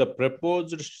question: will the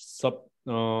proposed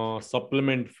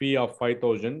supplement fee of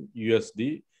 5,000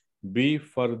 USD be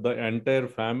for the entire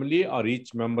family, or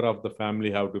each member of the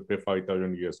family have to pay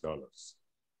 5,000 US dollars?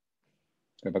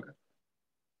 Rebecca?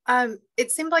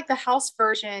 It seemed like the House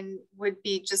version would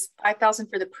be just 5,000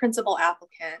 for the principal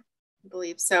applicant, I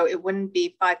believe. So it wouldn't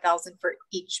be 5,000 for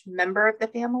each member of the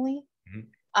family.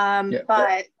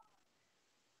 But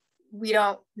we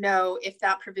don't know if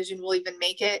that provision will even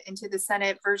make it into the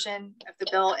Senate version of the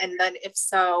bill. And then if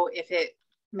so, if it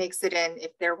makes it in,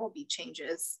 if there will be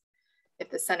changes, if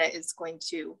the Senate is going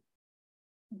to,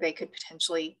 they could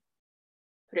potentially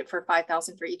put it for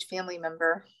 5,000 for each family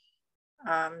member.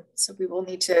 So we will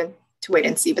need to wait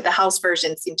and see, but the House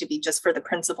version seemed to be just for the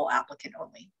principal applicant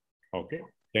only. Okay,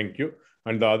 thank you.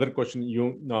 And the other question,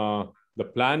 the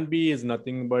plan B is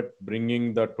nothing but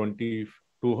bringing the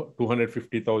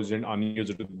 250,000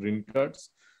 unused green cards.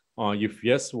 If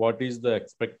yes, what is the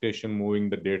expectation moving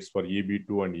the dates for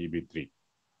EB2 and EB3?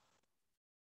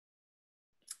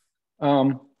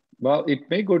 Well, it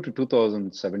may go to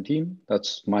 2017.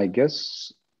 That's my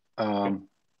guess.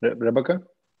 Rebecca?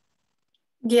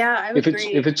 Yeah, I would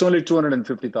agree. If it's only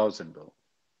 250,000 though.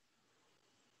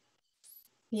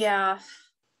 Yeah.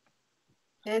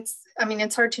 I mean,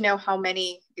 it's hard to know how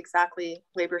many exactly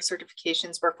labor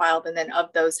certifications were filed, and then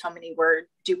of those, how many were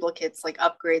duplicates, like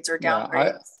upgrades or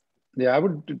downgrades. I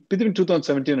would, between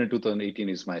 2017 and 2018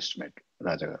 is my estimate,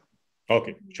 Raja.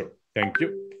 Okay, sure. Thank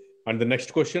you. And the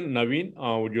next question, Naveen,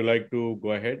 would you like to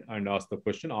go ahead and ask the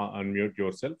question? Unmute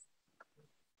yourself.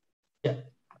 Yeah.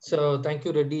 So thank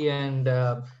you, Reddy and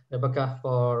Rebecca,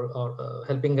 for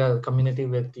helping the community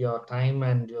with your time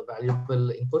and your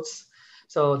valuable inputs.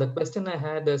 So the question I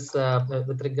had is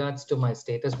with regards to my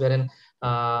status, wherein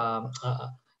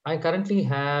I currently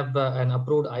have an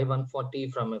approved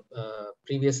I-140 from a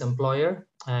previous employer.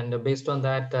 And based on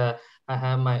that, I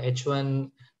have my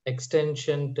H1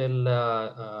 extension till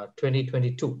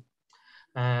 2022.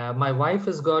 My wife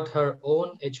has got her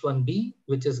own H1B,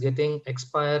 which is getting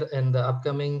expired in the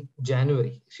upcoming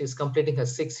January. She's completing her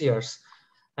 6 years.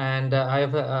 And I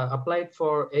have applied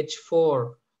for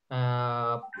H4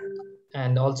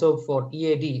 and also for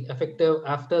EAD effective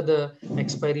after the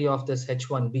expiry of this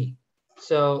H1B.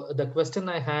 So the question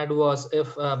I had was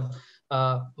if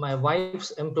my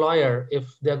wife's employer, if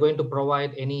they're going to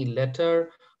provide any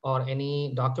letter or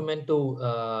any document to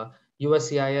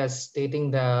USCIS stating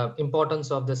the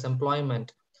importance of this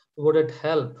employment, would it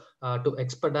help to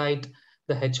expedite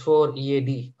the H4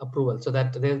 EAD approval so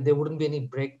that there wouldn't be any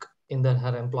break in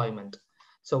her employment?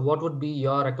 So what would be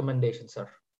your recommendation, sir?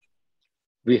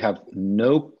 We have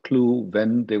no clue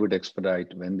when they would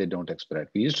expedite, when they don't expedite.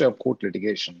 We used to have court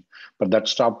litigation, but that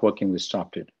stopped working, we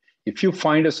stopped it. If you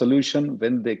find a solution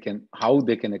when they can, how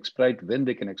they can expedite, when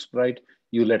they can expedite,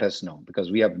 you let us know, because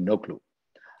we have no clue.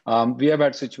 We have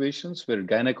had situations where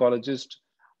gynecologists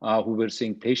who were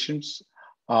seeing patients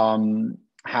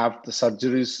have the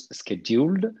surgeries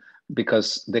scheduled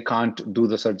because they can't do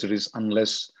the surgeries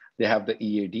unless they have the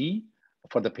EAD.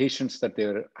 For the patients that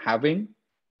they're having,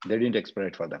 they didn't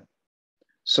expedite for them.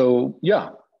 So yeah,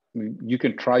 you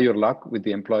can try your luck with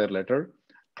the employer letter.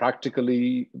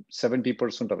 Practically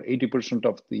 70% or 80%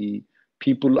 of the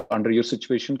people under your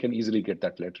situation can easily get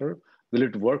that letter. Will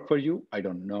it work for you? I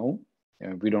don't know.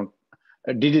 We don't.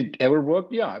 Did it ever work?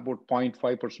 Yeah, about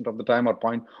 0.5% of the time or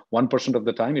 0.1% of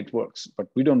the time it works, but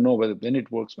we don't know when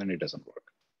it works, when it doesn't work.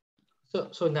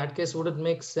 So in that case, would it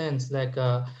make sense like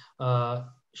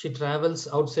she travels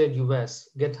outside US,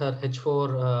 get her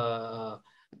H4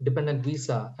 dependent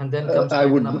visa, and then comes back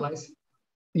and applies?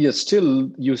 Yes,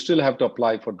 you still have to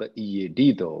apply for the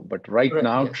EAD though. But right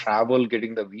now, yes. Travel,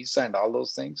 getting the visa and all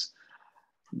those things,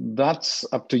 that's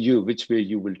up to you, which way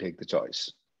you will take the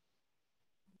choice.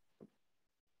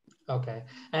 Okay.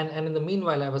 And in the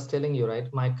meanwhile, I was telling you,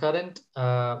 right, my current,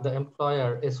 the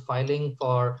employer is filing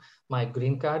for my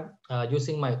green card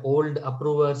using my old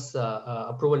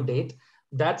approval date.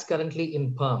 That's currently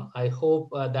in PERM. I hope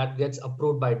that gets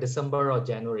approved by December or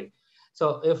January.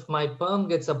 So if my PERM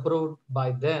gets approved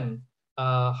by then,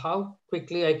 how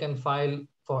quickly I can file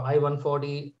for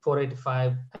I-140,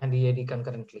 485, and EAD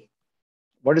concurrently?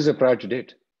 What is the priority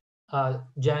date?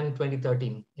 Jan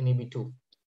 2013 in EB2.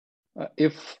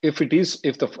 If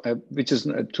the which is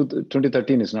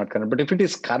 2013 is not current, but if it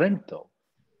is current though,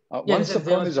 once the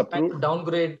PERM is approved,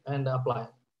 downgrade and apply.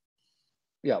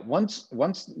 Yeah, once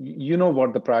you know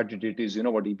what the priority date is, you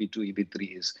know what EB2,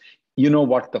 EB3 is, you know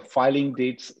what the filing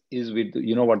dates is with,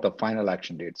 you know what the final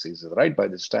action dates is, right? By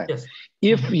this time, yes.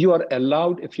 If you are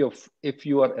allowed, if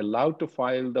you are allowed to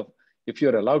file the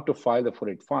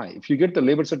 485, if you get the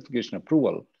labor certification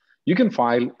approval, you can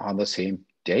file on the same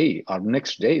day or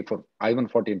next day for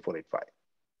I-140 and 485.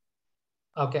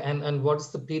 Okay, and what's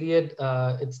the period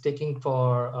it's taking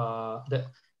for the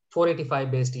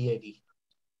 485 based EAD?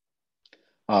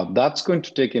 That's going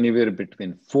to take anywhere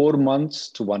between 4 months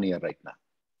to 1 year right now.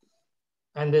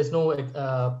 And there's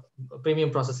no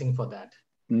premium processing for that?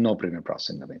 No premium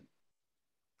processing, Naveen.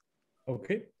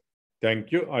 Okay,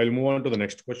 thank you. I'll move on to the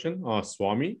next question.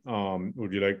 Swami,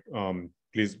 would you like,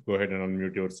 please go ahead and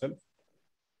unmute yourself.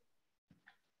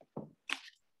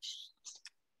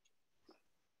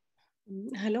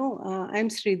 Hello, I'm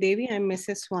Sridevi. I'm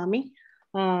Mrs. Swami.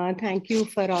 Thank you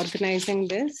for organizing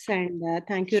this, and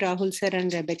thank you Rahul sir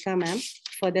and Rebecca ma'am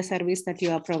for the service that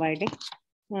you are providing.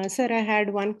 Sir, I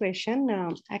had one question.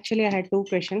 Actually, I had two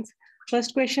questions.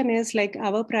 First question is like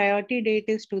our priority date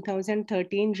is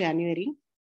 2013 January,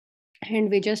 and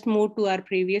we just moved to our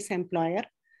previous employer.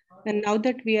 And now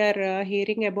that we are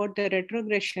hearing about the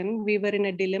retrogression, we were in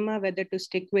a dilemma whether to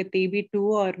stick with EB2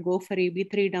 or go for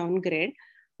EB3 downgrade.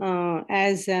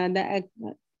 As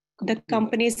the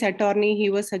company's attorney, he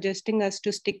was suggesting us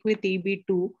to stick with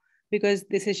EB2 because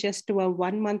this is just a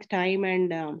 1 month time,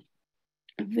 and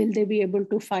will they be able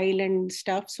to file and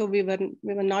stuff? So we were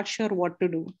not sure what to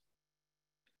do.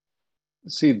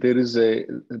 See, there is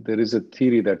a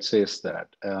theory that says that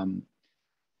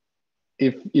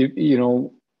if you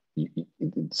know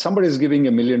somebody is giving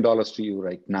 $1 million to you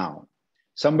right now,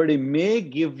 somebody may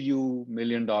give you $1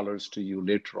 million to you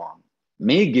later on.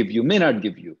 May give you, may not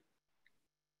give you.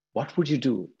 What would you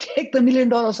do? Take the $1 million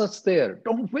that's there.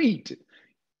 Don't wait.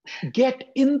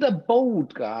 Get in the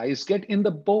boat, guys. Get in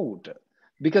the boat.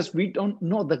 Because we don't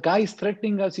know. The guy is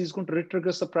threatening us. He's going to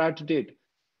retrogress the priority date.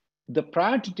 The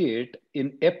priority date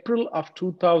in April of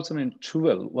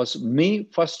 2012 was May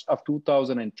 1st of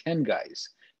 2010, guys.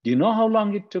 Do you know how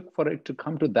long it took for it to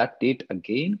come to that date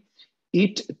again?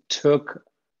 It took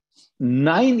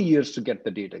 9 years to get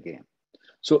the date again.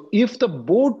 So if the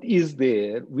boat is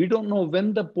there, we don't know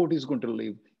when the boat is going to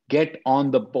leave. Get on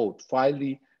the boat, file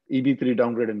the EB3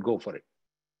 downgrade and go for it.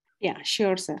 Yeah,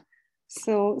 sure, sir.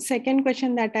 So second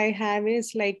question that I have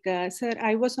is like, sir,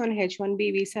 I was on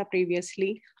H-1B visa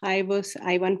previously. I was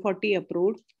I-140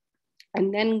 approved.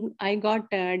 And then I got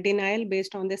denial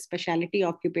based on the specialty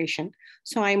occupation.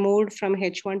 So I moved from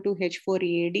H1 to H4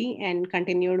 EAD and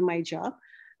continued my job.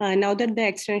 Now that the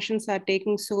extensions are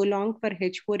taking so long for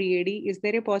H4 EAD, is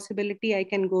there a possibility I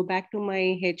can go back to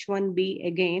my H1B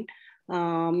again?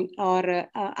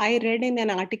 I read in an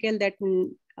article that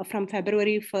from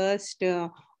February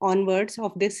 1st onwards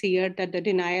of this year that the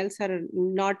denials are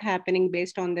not happening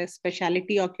based on the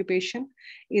specialty occupation.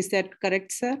 Is that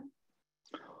correct, sir?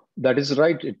 That is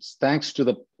right. It's thanks to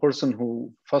the person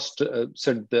who first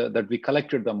said that we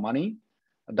collected the money.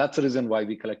 That's the reason why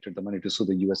we collected the money to sue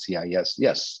the USCIS.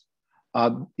 Yes.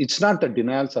 It's not that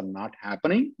denials are not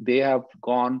happening. They have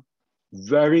gone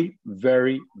very,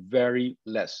 very, very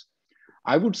less.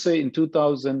 I would say in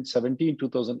 2017,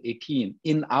 2018,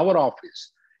 in our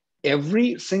office,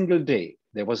 every single day,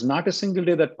 there was not a single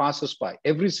day that passes by.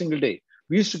 Every single day,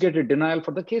 we used to get a denial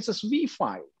for the cases we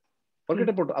filed. Forget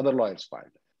about other lawyers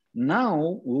filed.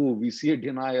 Now, we see a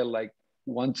denial like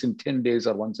once in 10 days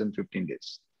or once in 15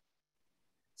 days.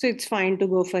 So it's fine to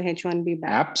go for H-1B back?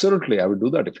 Absolutely. I would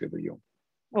do that if I were you.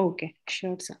 Okay,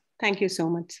 sure, sir. Thank you so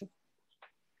much, sir.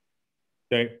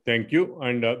 Thank you.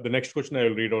 And the next question I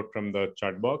will read out from the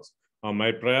chat box.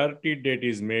 My priority date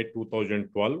is May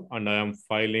 2012, and I am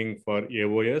filing for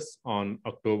AOS on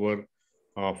October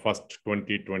 1st,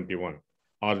 2021.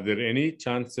 Are there any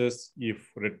chances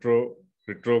if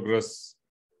retrogress,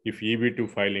 if EB2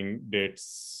 filing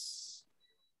dates?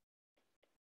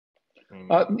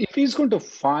 If he's going to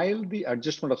file the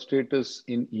adjustment of status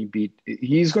in EB,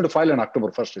 he's going to file on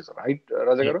October 1st, is it right,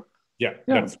 Rajagaru? Yeah.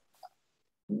 That's...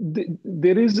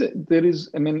 There is,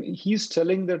 I mean, he's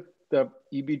telling that the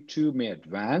EB2 may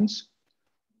advance,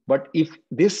 but if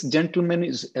this gentleman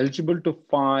is eligible to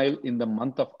file in the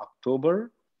month of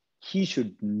October, he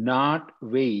should not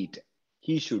wait.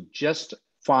 He should just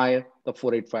file the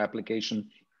 485 application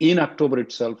in October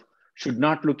itself, should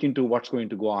not look into what's going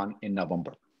to go on in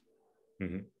November.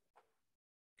 Mm-hmm.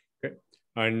 Okay.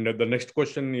 And the next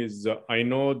question is, I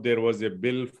know there was a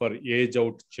bill for age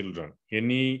out children.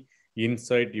 Any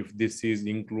insight if this is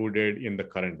included in the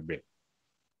current bill?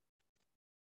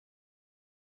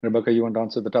 Rebecca, you want to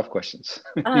answer the tough questions?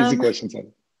 Easy questions.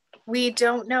 We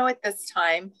don't know at this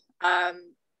time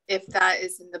if that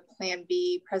is in the Plan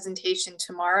B presentation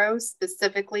tomorrow.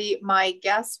 Specifically, my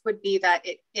guess would be that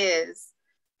it is.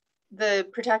 The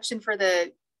protection for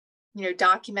the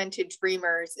documented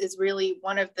dreamers is really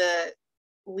one of the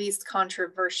least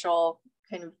controversial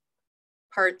kind of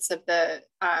parts of the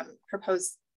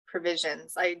proposed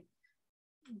provisions. I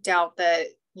doubt that,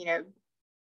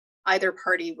 either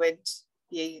party would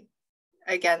be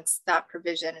against that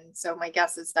provision. And so my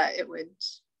guess is that it would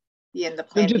be in the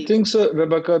plan. Don't you think so,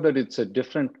 Rebecca, that it's a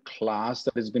different class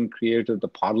that has been created, the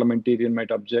parliamentarian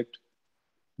might object,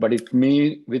 but it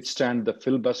may withstand the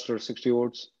filibuster 60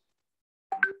 votes?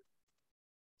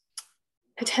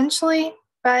 Potentially,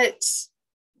 but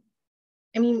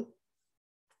I mean,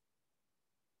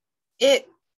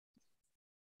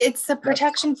 it's a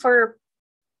protection for,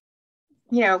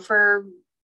 for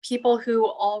people who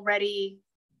already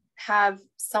have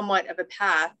somewhat of a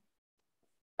path,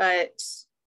 but,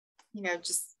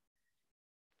 just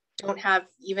don't have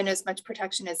even as much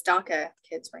protection as DACA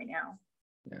kids right now.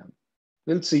 Yeah,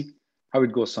 we'll see how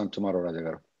it goes on tomorrow,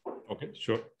 Rajagaru. Okay,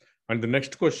 sure. And the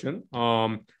next question,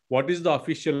 what is the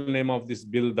official name of this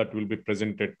bill that will be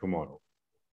presented tomorrow?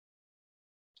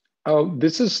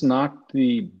 This is not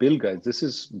the bill, guys. This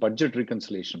is budget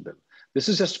reconciliation bill. This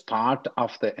is just part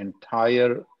of the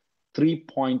entire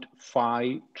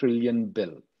 3.5 trillion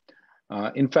bill.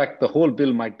 In fact, the whole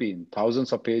bill might be in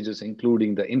thousands of pages,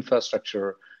 including the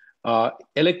infrastructure,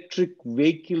 electric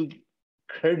vehicle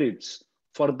credits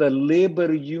for the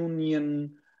labor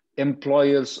union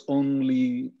employers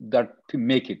only that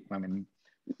make it. I mean,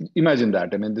 imagine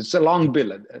that. I mean, it's a long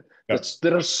bill.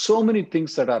 There are so many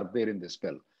things that are there in this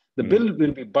bill. The bill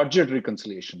will be budget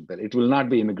reconciliation bill. It will not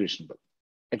be immigration bill.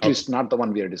 At least not the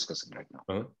one we are discussing right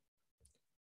now.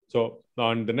 So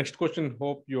on the next question,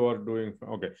 hope you are doing,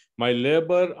 okay. My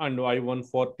labor and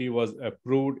I-140 was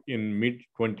approved in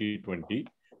mid-2020.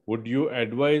 Would you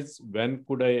advise when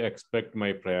could I expect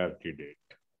my priority date?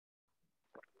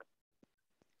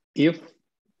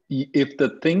 If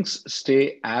the things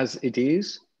stay as it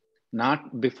is,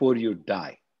 not before you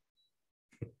die.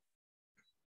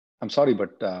 I'm sorry,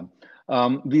 but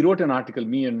we wrote an article,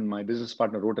 me and my business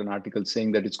partner wrote an article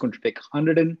saying that it's going to take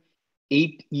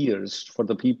 108 years for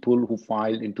the people who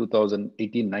filed in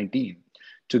 2018-19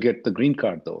 to get the green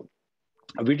card though.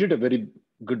 We did a very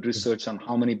good research on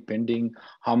how many pending,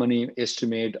 how many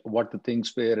estimate, what the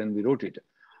things were, and we wrote it.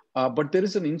 But there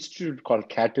is an institute called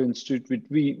Cato Institute, which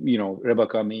we,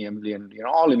 Rebecca, me, Emily, and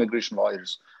all immigration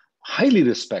lawyers highly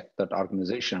respect that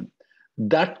organization.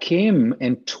 That came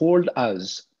and told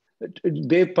us,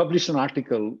 they published an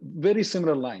article, very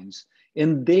similar lines,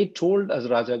 and they told us,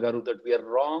 Rajagaru, that we are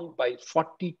wrong by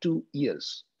 42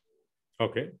 years.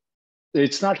 Okay.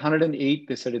 It's not 108,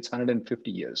 they said it's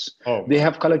 150 years. Oh. They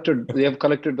have collected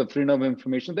the freedom of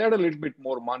information. They had a little bit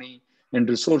more money and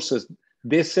resources.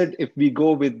 They said if we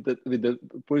go with the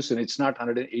person, it's not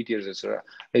 108 years,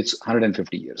 it's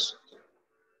 150 years.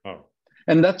 Oh.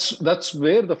 And that's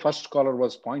where the first caller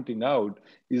was pointing out,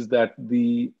 is that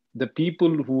the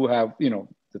people who have,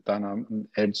 the TANA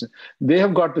heads, they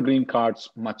have got the green cards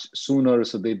much sooner,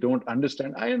 so they don't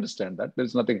understand. I understand that.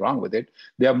 There's nothing wrong with it.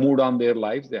 They have moved on their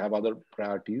lives. They have other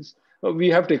priorities. But we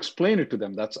have to explain it to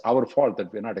them. That's our fault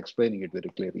that we're not explaining it very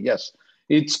clearly. Yes,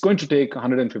 it's going to take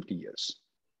 150 years.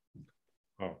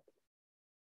 Oh.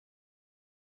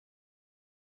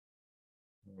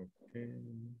 Okay.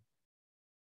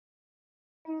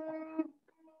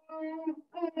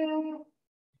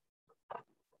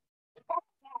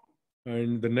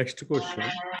 And the next question,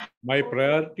 my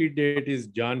priority date is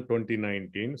Jan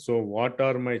 2019. So what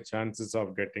are my chances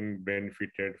of getting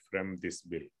benefited from this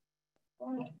bill?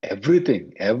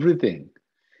 Everything,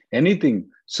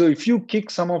 anything. So if you kick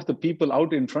some of the people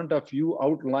out in front of you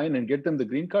out line and get them the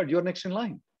green card, you're next in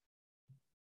line.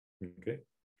 Okay.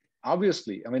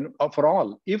 Obviously, I mean, for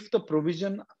all, if the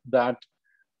provision that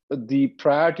the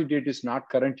priority date is not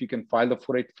current, you can file the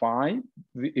 485.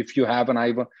 If you have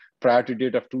an priority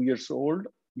date of 2 years old,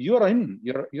 you're in.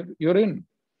 You're in.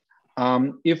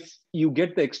 If you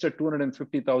get the extra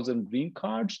 250,000 green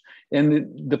cards,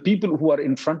 and the people who are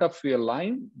in front of your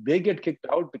line, they get kicked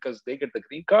out because they get the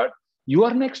green card, you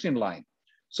are next in line.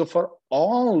 So for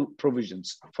all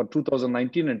provisions for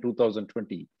 2019 and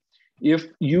 2020, if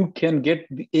you can get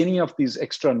any of these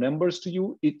extra numbers to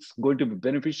you, it's going to be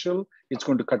beneficial. It's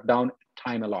going to cut down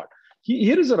time a lot.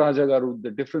 Here is a Rajagaru,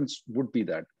 the difference would be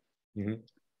that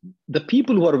the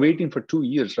people who are waiting for 2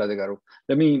 years, Rajagaru,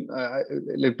 let me,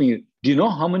 do you know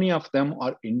how many of them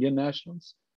are Indian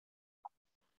nationals?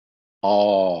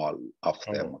 All of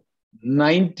them.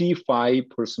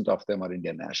 95% of them are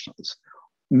Indian nationals.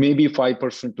 Maybe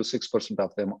 5% to 6%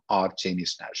 of them are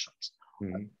Chinese nationals.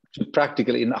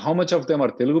 Practically, how much of them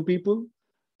are Telugu people?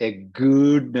 A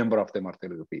good number of them are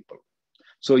Telugu people.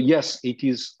 So yes, it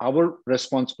is our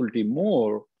responsibility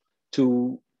more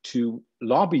to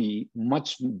lobby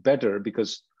much better,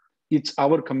 because it's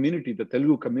our community, the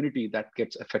Telugu community, that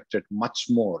gets affected much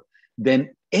more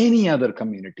than any other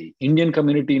community. Indian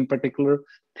community in particular,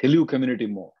 Telugu community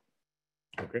more.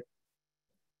 Okay.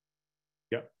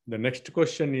 Yeah. The next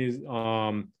question is,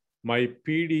 my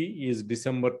PD is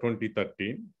December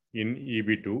 2013 in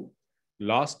EB2.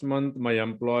 Last month, my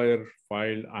employer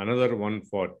filed another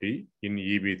 140 in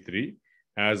EB3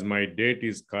 as my date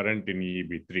is current in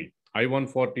EB3.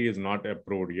 I-140 is not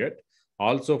approved yet.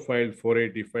 Also filed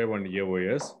 485 on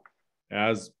AOS.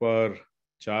 As per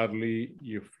Charlie,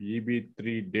 if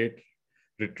EB3 date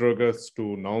retrogress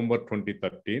to November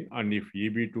 2013, and if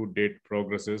EB2 date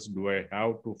progresses, do I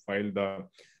have to file the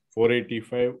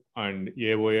 485 and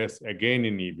AOS again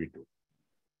in EB2?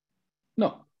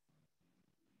 No,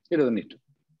 it doesn't need to.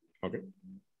 Okay.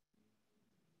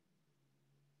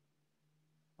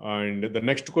 And the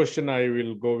next question I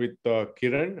will go with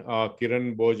Kiran.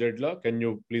 Kiran Bojedla, can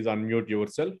you please unmute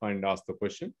yourself and ask the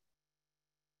question?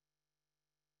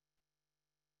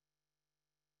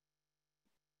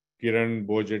 Kiran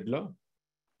Bojedla.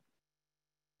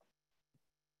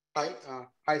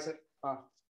 Hi, sir.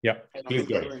 Yeah, please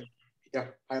go ahead. Yeah,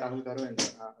 hi, Rahul Garu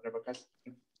and Rebecca.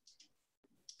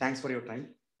 Thanks for your time.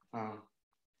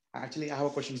 Actually, I have a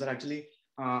question, sir. Actually,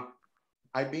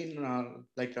 I've been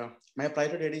my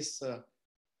prior date is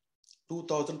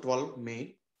 2012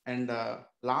 May, and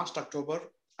last October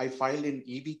I filed in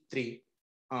EB3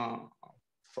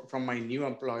 from my new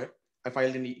employer. I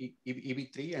filed in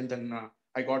EB3, and then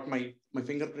I got my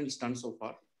fingerprints done so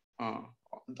far.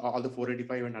 All the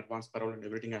 485 and advanced parole and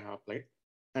everything I have applied,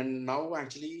 and now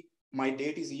actually my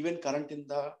date is even current in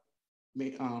the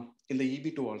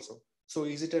EB2 also. So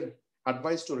is it an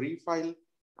advice to refile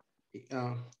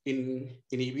in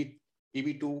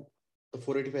EB2 the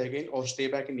 485 again, or stay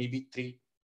back in EB3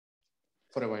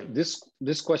 for a while?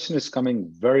 This question is coming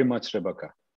very much,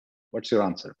 Rebecca. What's your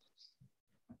answer?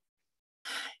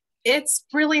 It's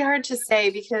really hard to say,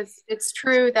 because it's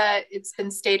true that it's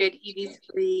been stated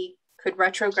EB3 could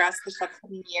retrogress the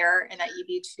upcoming year and that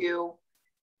EB2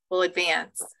 will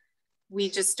advance. We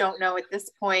just don't know at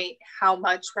this point how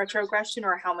much retrogression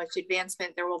or how much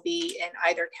advancement there will be in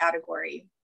either category.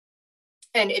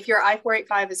 And if your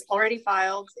I-485 is already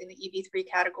filed in the EB3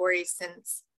 category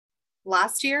since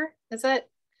last year, is it?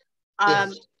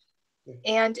 Yes.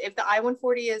 And if the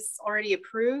I-140 is already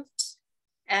approved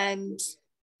and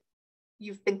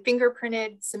you've been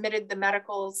fingerprinted, submitted the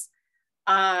medicals,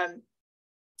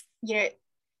 you know,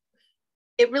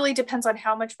 it really depends on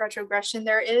how much retrogression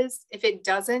there is. If it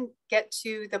doesn't get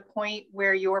to the point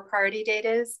where your priority date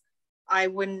is, I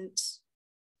wouldn't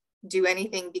do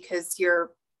anything, because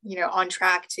you're, you know, on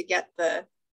track to get the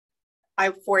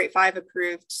I-485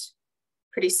 approved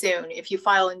pretty soon. If you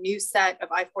file a new set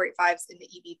of I-485s in the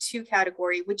EB2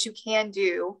 category, which you can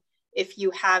do if you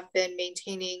have been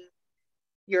maintaining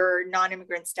your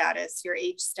non-immigrant status, your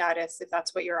age status, if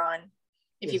that's what you're on.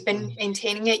 If you've been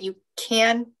maintaining it, you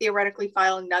can theoretically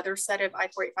file another set of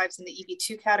I-485s in the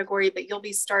EB2 category, but you'll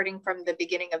be starting from the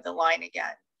beginning of the line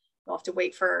again. You'll have to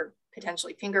wait for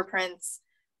potentially fingerprints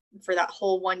for that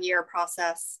whole 1 year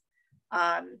process.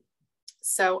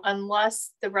 So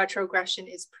unless the retrogression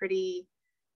is pretty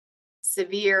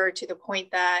severe to the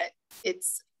point that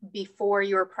it's before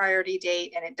your priority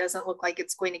date and it doesn't look like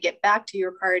it's going to get back to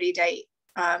your priority date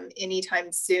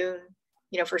anytime soon,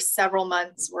 you know, for several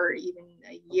months or even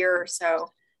a year or so,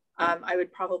 I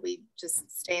would probably just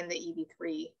stay in the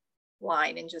EB3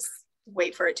 line and just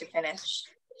wait for it to finish.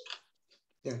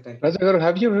 Yeah, thank you. Rajagaru,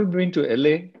 have you ever been to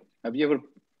LA? Have you ever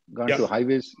gone to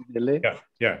highways in LA?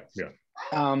 Yeah.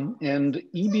 And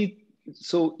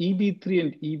so EB3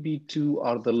 and EB2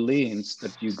 are the lanes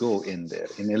that you go in there,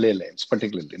 in LA lanes,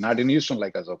 particularly, not in Houston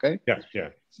like us, okay? Yeah.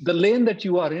 The lane that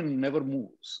you are in never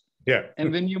moves. Yeah.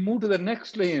 And when you move to the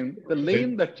next lane, the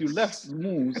lane that you left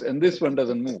moves and this one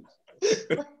doesn't move.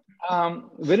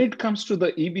 When it comes to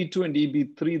the EB2 and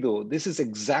EB3 though, this is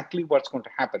exactly what's going to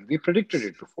happen. We predicted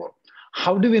it before.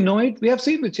 How do we know it? We have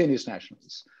seen with Chinese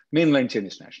nationals, mainline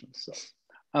Chinese nationals.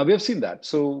 So, we have seen that.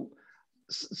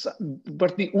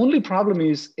 But the only problem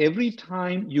is every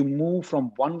time you move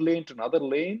from one lane to another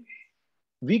lane,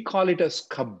 we call it as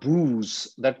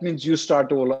caboose. That means you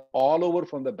start all over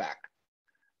from the back.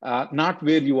 Not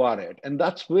where you are at. And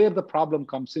that's where the problem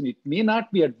comes in. It may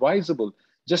not be advisable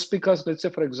just because, let's say,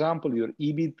 for example, your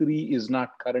EB3 is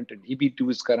not current and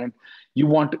EB2 is current. You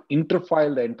want to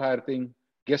interfile the entire thing.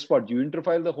 Guess what? You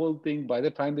interfile the whole thing. By the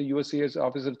time the USCIS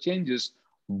officer changes,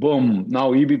 boom,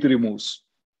 now EB3 moves.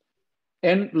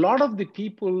 And a lot of the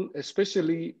people,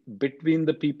 especially between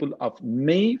the people of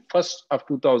May 1st of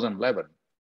 2011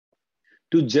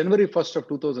 to January 1st of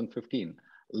 2015,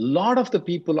 lot of the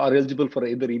people are eligible for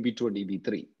either EB2 or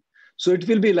EB3. So it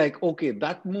will be like, okay,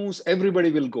 that moves,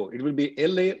 everybody will go. It will be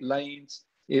LA lanes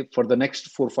for the next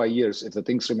 4 or 5 years. If the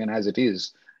things remain as it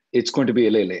is, it's going to be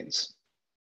LA lanes.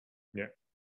 Yeah,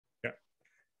 yeah.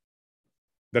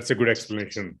 That's a good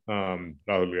explanation,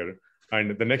 Rahul.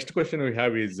 And the next question we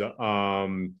have is,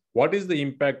 what is the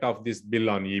impact of this bill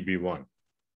on EB1?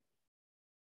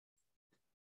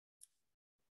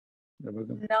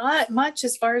 Not much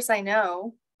as far as I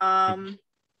know.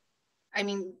 I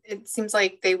mean, it seems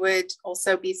like they would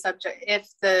also be subject if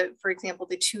for example,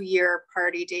 the 2-year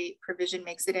priority date provision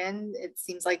makes it in, it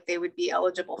seems like they would be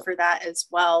eligible for that as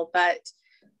well. But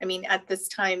I mean, at this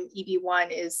time,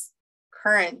 EB1 is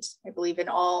current, I believe, in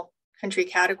all country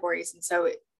categories. And so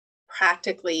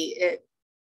practically, it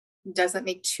doesn't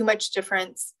make too much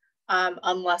difference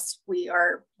unless we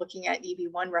are looking at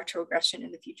EB1 retrogression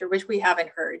in the future, which we haven't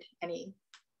heard any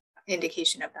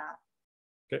indication of that.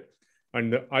 Okay.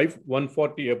 And the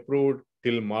I-140 approved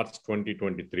till March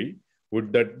 2023.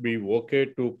 Would that be okay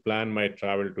to plan my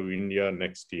travel to India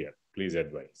next year? Please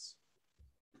advise.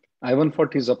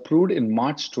 I-140 is approved in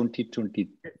March 2023.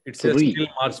 It says till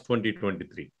March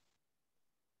 2023.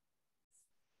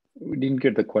 We didn't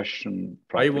get the question.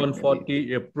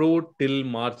 I-140 approved till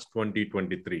March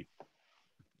 2023.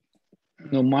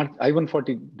 No,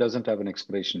 I-140 doesn't have an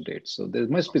expiration date. So there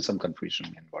must be some confusion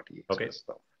in what he says.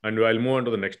 Okay. And I'll move on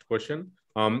to the next question.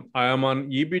 I am on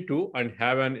EB2 and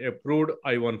have an approved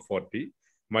I-140.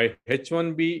 My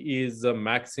H-1B is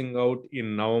maxing out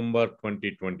in November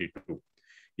 2022.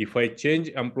 If I change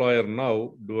employer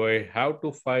now, do I have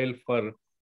to file for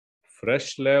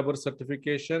fresh labor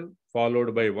certification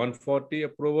followed by 140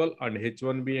 approval and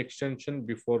H-1B extension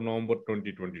before November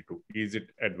 2022? Is it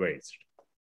advised?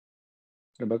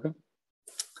 Rebecca?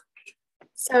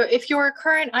 So if your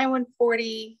current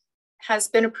I-140 has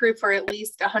been approved for at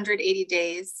least 180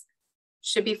 days,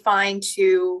 should be fine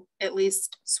to at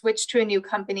least switch to a new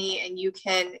company, and you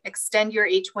can extend your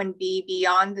H-1B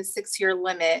beyond the 6-year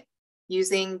limit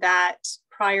using that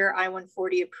prior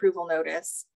I-140 approval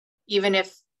notice, even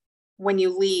if when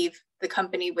you leave, the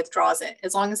company withdraws it.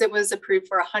 As long as it was approved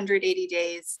for 180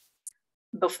 days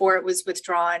before it was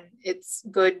withdrawn, it's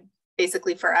good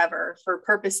basically forever for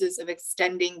purposes of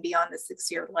extending beyond the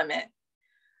 6-year limit.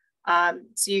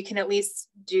 So you can at least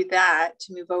do that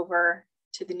to move over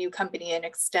to the new company and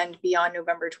extend beyond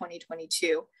November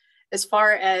 2022. As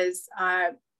far as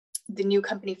the new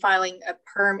company filing a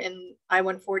perm in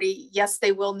I-140, yes,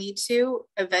 they will need to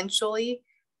eventually.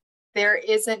 There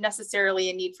isn't necessarily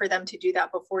a need for them to do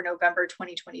that before November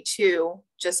 2022,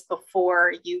 just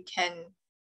before you can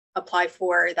apply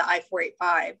for the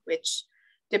I-485, which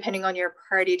depending on your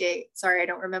priority date, sorry, I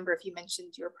don't remember if you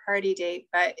mentioned your priority date,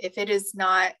 but if it is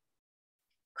not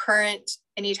current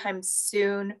anytime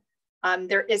soon,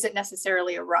 there isn't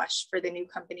necessarily a rush for the new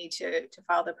company to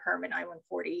file the perm in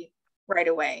I-140 right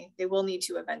away. They will need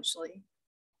to eventually.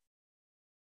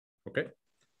 Okay,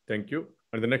 thank you.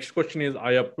 And the next question is,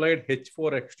 I applied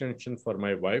H4 extension for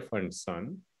my wife and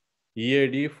son,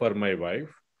 EAD for my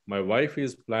wife. My wife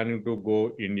is planning to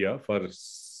go India for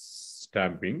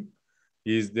stamping.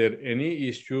 Is there any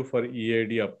issue for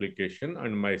EAD application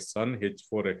and my son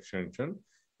H4 extension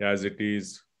as it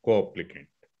is co-applicant?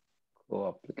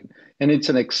 Co-applicant. And it's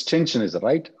an extension, is it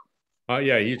right?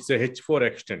 Yeah, it's a H4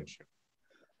 extension.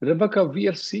 Rebecca, we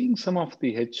are seeing some of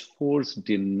the H4's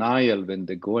denial when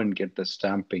they go and get the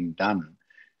stamping done.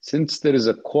 Since there is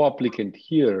a co-applicant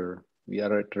here, we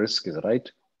are at risk, is it right?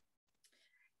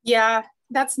 Yeah,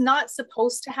 that's not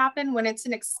supposed to happen. When it's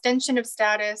an extension of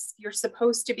status, you're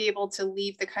supposed to be able to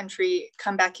leave the country,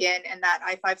 come back in, and that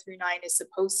I-539 is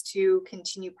supposed to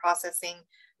continue processing.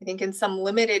 I think in some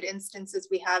limited instances,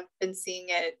 we have been seeing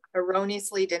it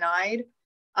erroneously denied.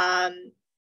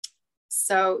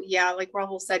 So yeah, like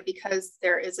Rahul said, because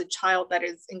there is a child that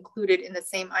is included in the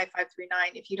same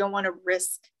I-539, if you don't want to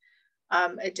risk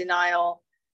a denial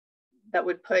that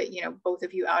would put both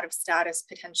of you out of status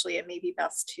potentially, it may be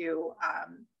best to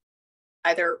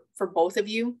either for both of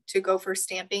you to go for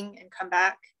stamping and come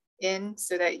back in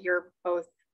so that you're both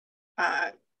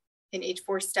in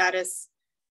H4 status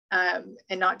and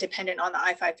not dependent on the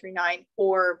I-539,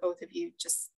 or both of you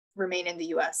just remain in the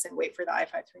US and wait for the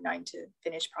I-539 to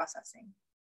finish processing.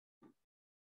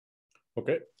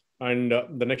 Okay. And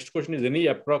the next question is, any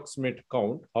approximate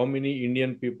count, how many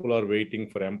Indian people are waiting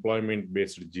for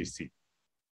employment-based GC?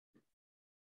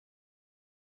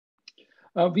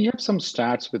 We have some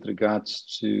stats with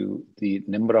regards to the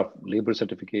number of labor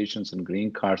certifications and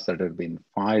green cards that have been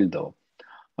filed, though.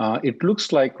 It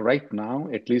looks like right now,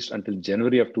 at least until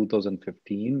January of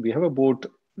 2015, we have about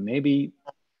maybe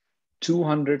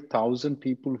 200,000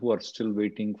 people who are still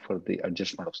waiting for the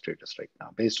adjustment of status right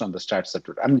now, based on the stats that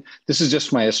I mean, this is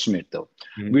just my estimate though.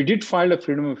 We did file a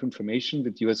freedom of information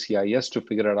with USCIS to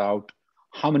figure out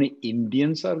how many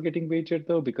Indians are getting waited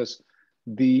though, because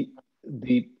the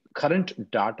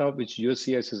current data which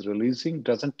USCIS is releasing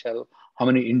doesn't tell how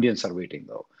many Indians are waiting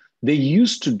though. They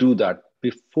used to do that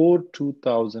before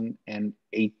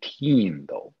 2018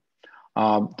 though.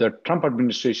 The Trump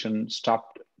administration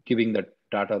stopped giving that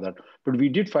data but we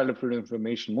did file a freedom of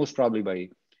information. Most probably by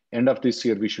end of this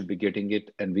year, we should be getting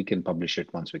it and we can publish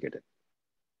it once we get it.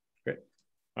 Okay.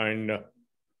 And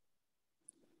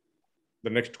the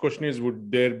next question is,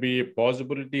 would there be a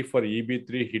possibility for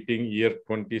EB3 hitting year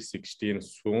 2016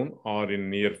 soon or in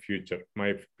near future?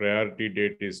 My priority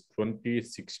date is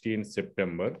 2016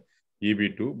 September,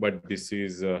 EB2, but this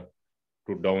is to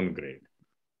downgrade.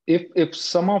 If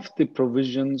some of the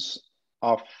provisions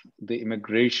of the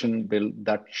immigration bill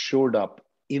that showed up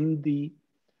in the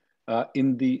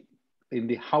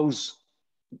House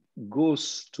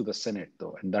goes to the Senate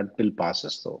though, and that bill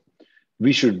passes though,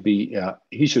 he should be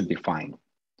fine.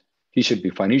 He should be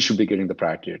fine. He should be getting the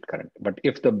priority date current. But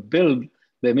if the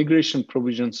immigration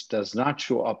provisions does not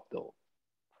show up though,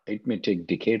 it may take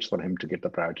decades for him to get the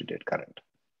priority date current.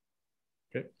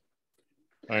 Okay.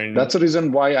 And that's the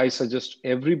reason why I suggest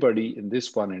everybody in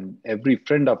this one and every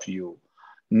friend of you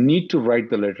need to write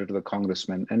the letter to the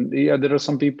congressman. And yeah, there are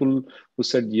some people who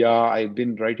said, yeah, I've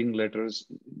been writing letters.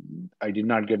 I did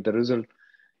not get the result.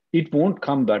 It won't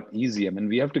come that easy. I mean,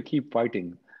 we have to keep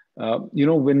fighting.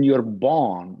 When you're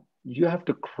born, you have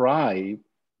to cry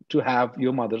to have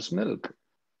your mother's milk.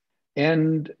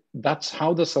 And that's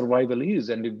how the survival is.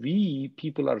 And if we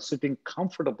people are sitting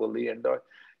comfortably and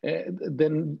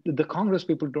then the Congress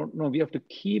people don't know, we have to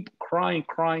keep crying.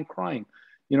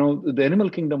 The animal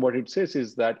kingdom, what it says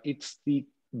is that it's the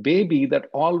baby that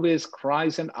always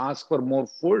cries and asks for more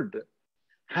food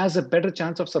has a better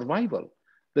chance of survival.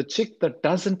 The chick that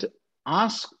doesn't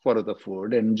ask for the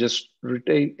food and just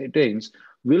retains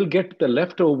will get the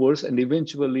leftovers and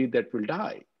eventually that will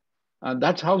die.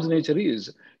 That's how nature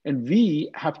is. And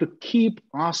we have to keep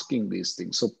asking these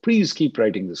things. So please keep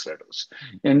writing these letters.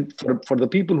 And for the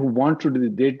people who want to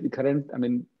date the current, I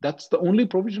mean, that's the only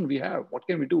provision we have. What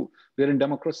can we do? We're in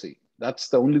democracy. That's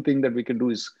the only thing that we can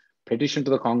do is petition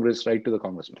to the Congress, write to the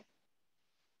congressman.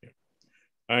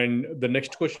 And the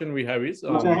next question we have is...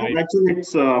 actually,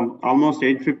 it's almost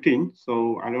 8:15.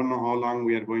 So I don't know how long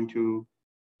we are going to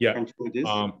continue this.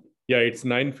 Yeah, it's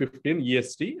 9:15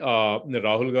 EST.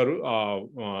 Rahul Garu,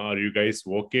 are you guys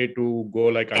okay to go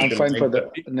like until I'm fine for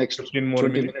the next 15 more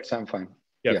 20 minutes? I'm fine.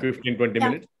 Yeah, 15, 20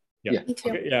 minutes. Yeah.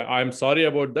 Okay. Yeah, I'm sorry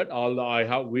about that.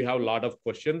 We have a lot of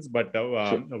questions, but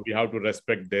we have to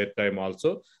respect their time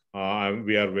also.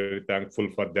 We are very thankful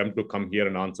for them to come here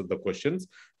and answer the questions.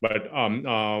 But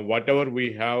whatever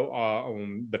we have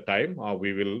the time,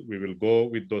 we will go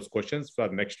with those questions for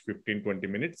the next 15, 20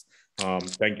 minutes.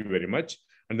 Thank you very much.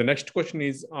 And the next question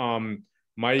is,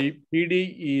 my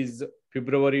PD is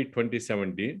February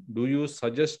 2017. Do you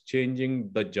suggest changing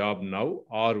the job now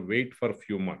or wait for a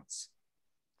few months?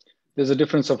 There's a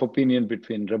difference of opinion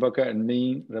between Rebecca and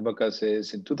me. Rebecca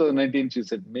says in 2019, she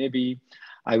said, maybe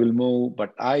I will move,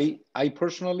 but I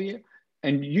personally,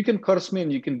 and you can curse me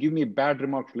and you can give me a bad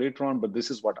remark later on, but this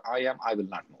is what I am. I will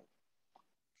not move.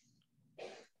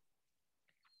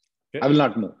 Okay. I will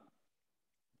not move.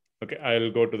 Okay,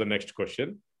 I'll go to the next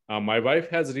question. My wife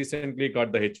has recently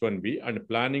got the H-1B and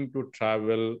planning to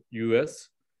travel US.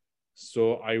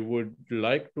 So I would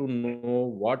like to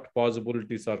know what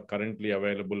possibilities are currently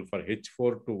available for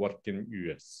H-4 to work in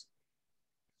US.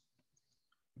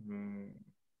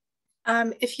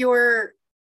 If your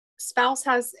spouse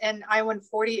has an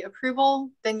I-140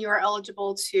 approval, then you are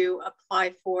eligible to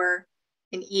apply for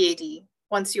an EAD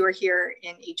once you are here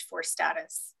in H-4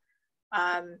 status.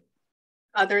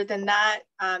 Other than that,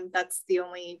 that's the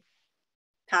only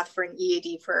path for an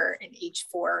EAD for an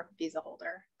H-4 visa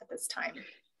holder at this time.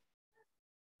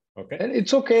 Okay. And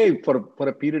it's okay for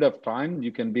a period of time.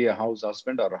 You can be a house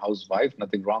husband or a housewife,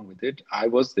 nothing wrong with it. I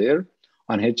was there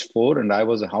on H-4 and I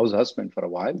was a house husband for a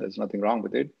while. There's nothing wrong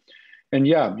with it. And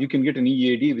yeah, you can get an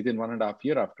EAD within 1.5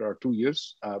 years after 2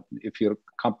 years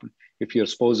if your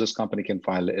spouse's company can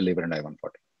file a labor and I-140.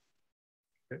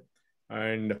 Okay.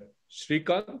 And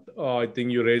Shrikant, I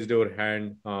think you raised your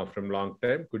hand from long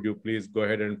time. Could you please go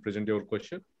ahead and present your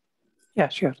question? Yeah,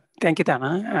 sure. Thank you,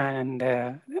 Tana. And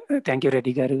thank you,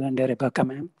 Reddy Garu and Rebecca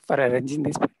ma'am for arranging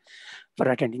this, for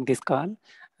attending this call.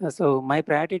 So my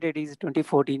priority date is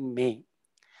 2014 May.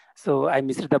 So I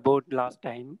missed the boat last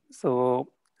time. So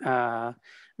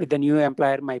with the new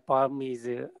employer, my POM is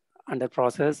under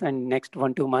process, and next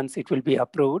 1-2 months it will be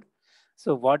approved.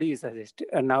 So what do you suggest?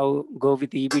 Now go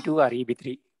with EB2 or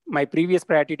EB3? My previous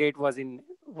priority date was in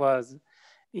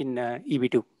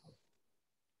EB2.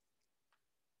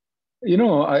 You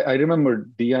know, I remember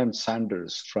Deion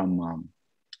Sanders from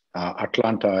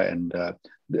Atlanta, and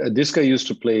this guy used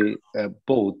to play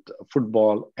both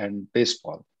football and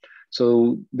baseball.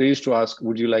 So they used to ask,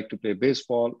 would you like to play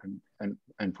baseball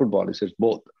and football? He says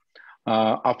both.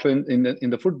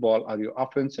 In the football, are you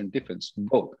offense and defense?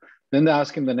 Both. Then they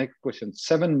ask him the next question,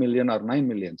 7 million or 9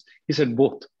 millions? He said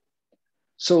both.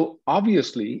 So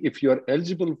obviously, if you are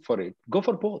eligible for it, go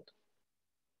for both.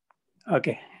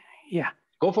 Okay. Yeah.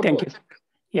 Go for both. Thank you.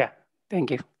 Yeah.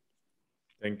 Thank you.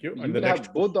 Thank you. You And will the next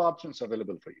have both the options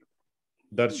available for you.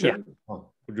 Darshan,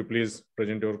 could you please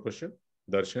present your question?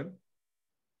 Darshan.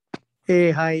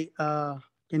 Hey, hi.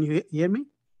 Can you hear me?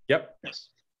 Yep. Yes.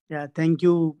 Yeah. Thank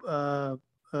you,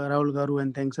 Rahul Garu,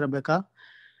 and thanks, Rebecca.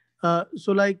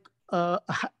 So, like,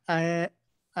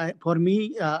 for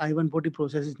me, I-140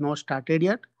 process is not started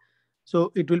yet.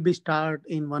 So it will be start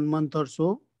in 1 month or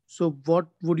so. So what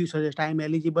would you suggest? I am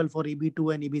eligible for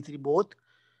EB2 and EB3 both.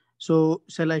 So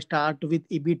shall I start with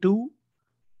EB2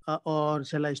 or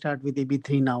shall I start with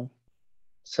EB3 now?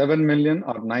 7 million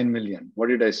or 9 million? What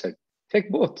did I say? Take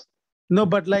both. No,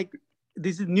 but like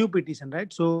this is new petition,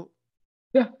 right? So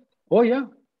yeah. Oh yeah.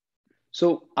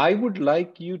 So I would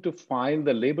like you to file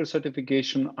the labor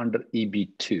certification under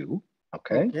EB2.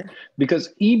 Okay.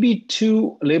 Because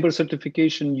EB2 labor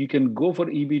certification, you can go for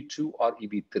EB2 or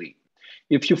EB3.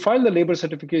 If you file the labor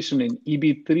certification in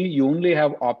EB3, you only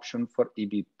have option for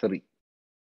EB3.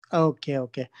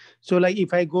 Okay. So like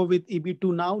if I go with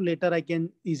EB2 now, later I can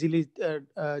easily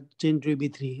change to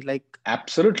EB3. Like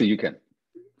absolutely, you can.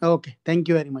 Okay. Thank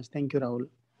you very much. Thank you, Rahul.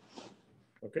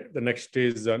 Okay. The next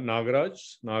is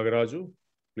Nagaraj. Nagaraju,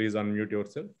 please unmute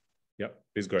yourself. Yeah,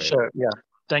 please go ahead. Sure. Yeah.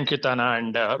 Thank you, Tana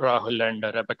and Rahul and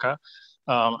Rebecca.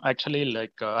 Actually,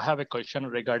 like I have a question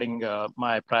regarding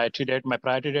my priority date. My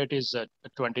priority date is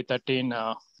 2013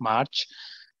 March.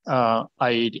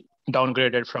 I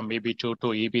downgraded from EB2 to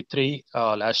EB3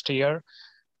 last year.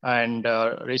 And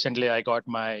recently I got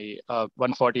my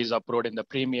 140s approved in the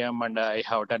premium, and I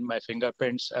have done my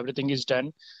fingerprints. Everything is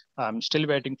done. I'm still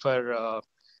waiting for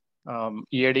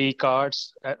EAD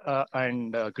cards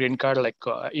and green card. Like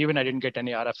even I didn't get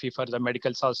any RFE for the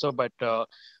medicals also, but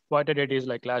what I did is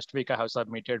like last week I have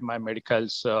submitted my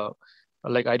medicals.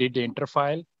 Like I did the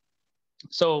interfile.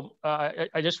 So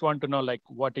I just want to know like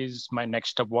what is my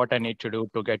next step, what I need to do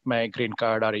to get my green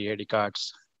card or EAD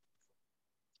cards.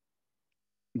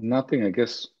 Nothing, I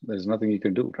guess there's nothing you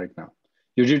can do right now.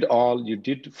 You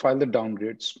did file the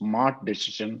downgrade, smart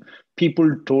decision.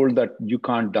 People told that you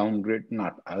can't downgrade,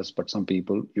 not us, but some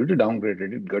people. You did downgrade, you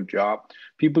did good job.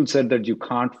 People said that you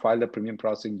can't file the premium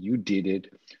processing, you did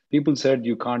it. People said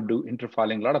you can't do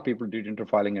interfiling. A lot of people did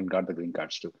interfiling and got the green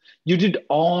cards too. You did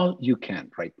all you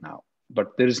can right now,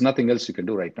 but there is nothing else you can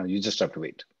do right now. You just have to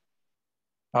wait.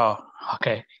 Oh,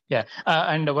 okay. Yeah.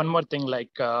 And one more thing,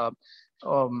 like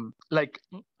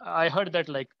I heard that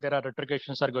like there are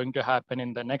retrogressions are going to happen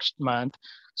in the next month.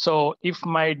 So if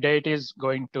my date is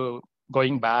going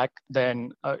back,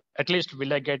 then at least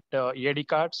will I get EAD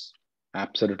cards?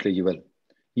 Absolutely, you will.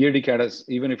 EAD cards,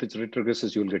 even if it's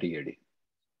retrogresses, you'll get EAD,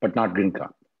 but not green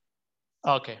card.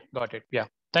 Okay, got it. Yeah,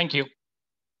 thank you.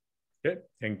 Okay,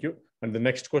 thank you. And the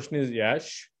next question is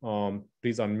Yash.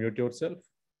 Please unmute yourself.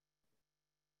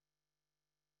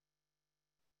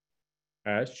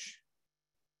 Ash.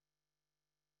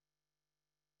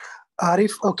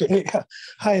 Arif, okay.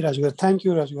 Hi, Rajgar. Thank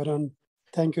you, Rajgar, and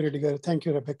thank you, Rediger. Thank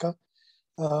you, Rebecca.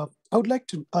 I would like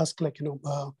to ask, like,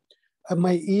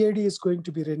 my EAD is going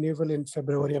to be renewable in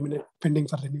February. I mean, pending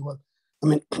for renewal. I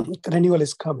mean, renewal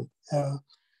is coming.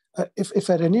 If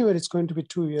I renew it, it's going to be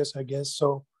 2 years, I guess.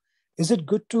 So is it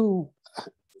good to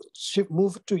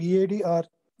move to EAD, or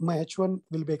my H1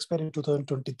 will be expired in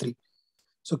 2023?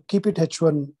 So keep it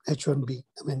H1, H1B.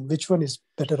 I mean, which one is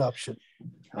better option?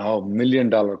 Oh, $1 million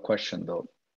question though.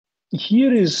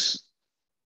 Here is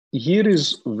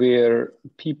where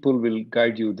people will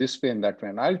guide you this way and that way.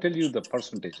 And I'll tell you the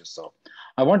percentages. So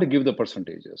I want to give the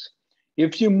percentages.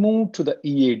 If you move to the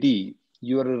EAD,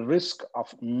 your risk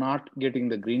of not getting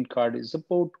the green card is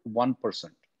about 1%.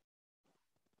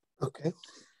 Okay.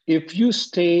 If you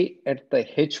stay at the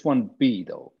H1B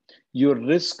though, your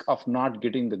risk of not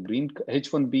getting the green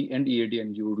H1B and EAD,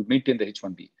 and you maintain the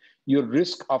H1B, your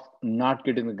risk of not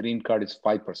getting the green card is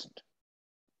 5%.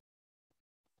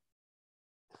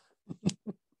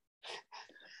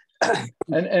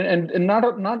 and not a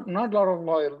lot of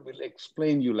lawyers will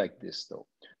explain you like this though,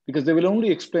 because they will only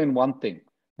explain one thing.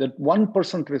 That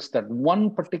 1% risk, that one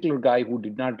particular guy who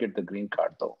did not get the green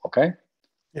card though, okay?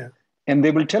 Yeah. And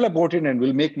they will tell about it and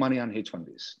will make money on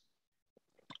H-1Bs.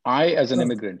 I, as an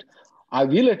immigrant,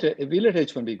 we let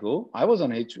H-1B go. I was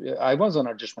on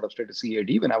adjustment of status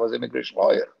EAD when I was an immigration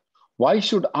lawyer. Why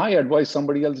should I advise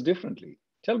somebody else differently?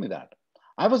 Tell me that.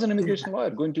 I was an immigration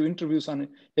lawyer going to interviews on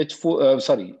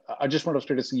adjustment of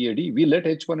status EAD. We let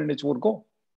H1 and H4 go.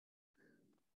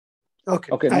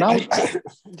 Okay. Okay. Now,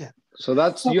 yeah. So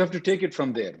that's, you have to take it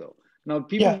from there though. Now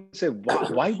people say,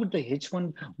 why would the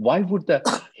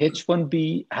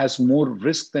H1B has more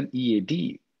risk than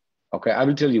EAD? Okay, I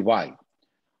will tell you why.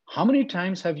 How many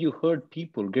times have you heard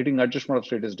people getting adjustment of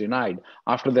status denied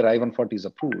after their I-140 is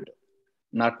approved?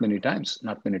 Not many times,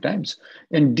 not many times.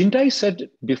 And didn't I said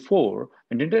before,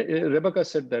 and Rebecca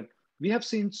said that we have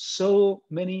seen so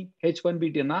many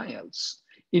H-1B denials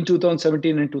in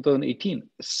 2017 and 2018,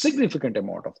 a significant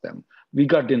amount of them, we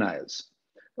got denials.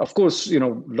 Of course, you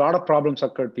know, a lot of problems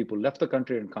occurred, people left the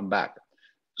country and come back.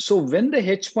 So when the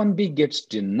H-1B gets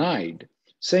denied,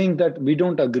 saying that we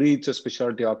don't agree it's a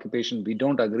specialty occupation, we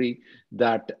don't agree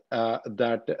that,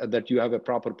 that you have a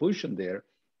proper position there,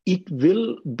 it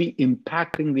will be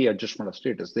impacting the adjustment of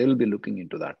status. They will be looking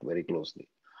into that very closely.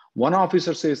 One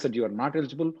officer says that you are not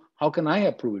eligible. How can I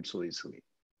approve it so easily?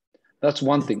 That's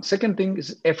one thing. Second thing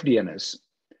is FDNS.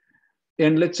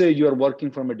 And let's say you're working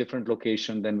from a different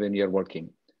location than when you're working.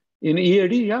 In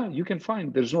EAD, yeah, you can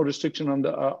find, there's no restriction on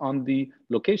the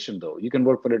location though. You can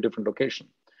work for a different location.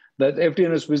 That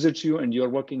FDNS visits you and you're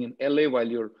working in LA while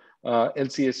you're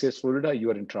LCSS Florida, you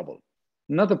are in trouble.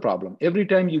 Another problem, every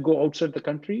time you go outside the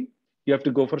country, you have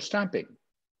to go for stamping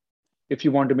if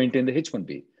you want to maintain the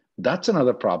H-1B. That's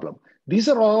another problem. These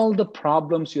are all the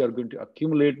problems you are going to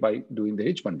accumulate by doing the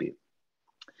H-1B.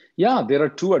 Yeah, there are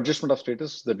 2 adjustment of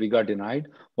status that we got denied.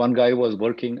 One guy was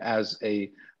working as a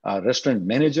restaurant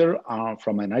manager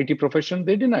from an IT profession.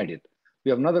 They denied it. We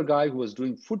have another guy who was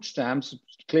doing food stamps,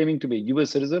 claiming to be a US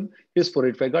citizen. His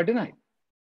 485 got denied.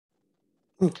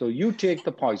 So you take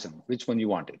the poison, which one you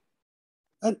wanted.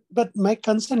 But my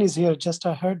concern is here, just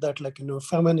I heard that, like, you know,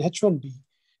 if I'm an H-1B,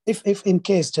 if in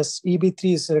case just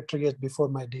EB3 is triggered before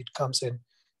my date comes in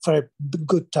for a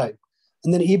good time,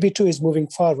 and then EB2 is moving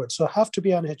forward. So I have to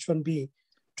be on H-1B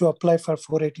to apply for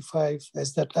 485.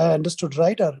 Is that I understood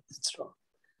right or it's wrong?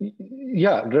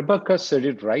 Yeah, Rebecca said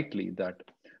it rightly that,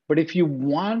 but if you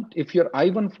want, if your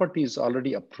I-140 is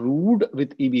already approved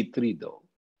with EB3 though,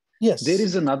 yes, there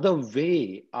is another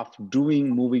way of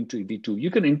moving to EB2. You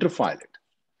can interfile it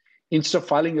instead of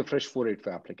filing a fresh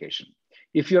 485 application.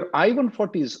 If your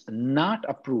I-140 is not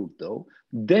approved though,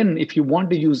 then if you want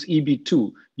to use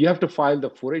EB2, you have to file the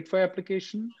 485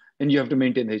 application and you have to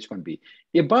maintain the H-1B.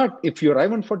 But if your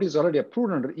I-140 is already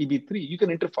approved under EB3, you can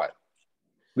interfile.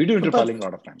 We do interfiling a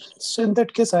lot of times. So in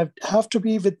that case, I have to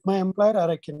be with my employer or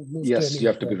I can move to any Yes, you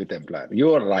have to be with the employer.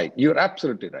 You are right. You're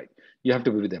absolutely right. You have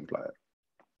to be with the employer.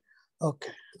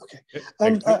 Okay, okay.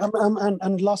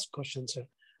 And last question, sir.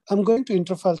 I'm going to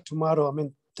interfile tomorrow. I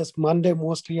mean, just Monday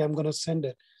mostly I'm going to send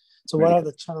it. So what are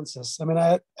the chances? I mean,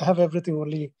 I have everything,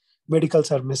 only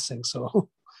medicals are missing. So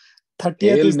 30th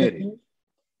Hail is Mary.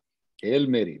 Hail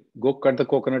Mary. Go cut the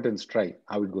coconut and try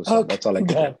how it goes. Okay, that's all I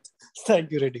can do.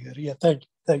 Thank you, Rediger. Yeah, thank you.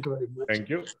 Thank you very much. Thank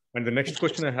you. And the next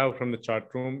question I have from the chat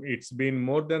room, it's been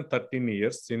more than 13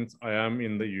 years since I am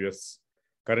in the US.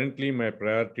 Currently, my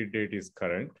priority date is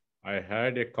current. I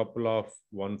had a couple of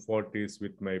 140s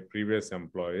with my previous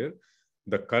employer.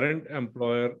 The current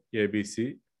employer,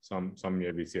 ABC, some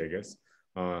ABC, I guess,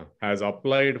 has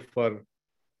applied for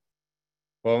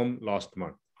perm last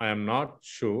month. I am not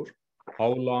sure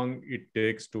how long it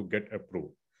takes to get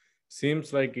approved.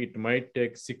 Seems like it might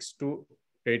take 6 to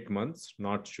 8 months,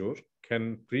 not sure.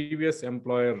 Can previous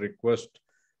employer request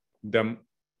them?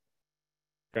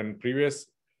 Can previous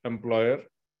employer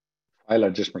file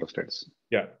adjustment of status?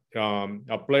 Yeah,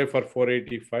 apply for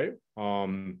 485.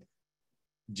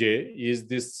 J, is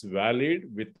this valid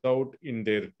without in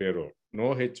their payroll?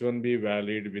 No H1B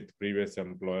valid with previous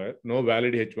employer. No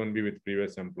valid H1B with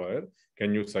previous employer.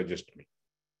 Can you suggest me?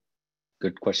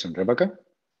 Good question, Rebecca.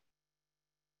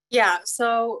 Yeah,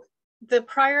 so the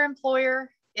prior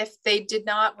employer, if they did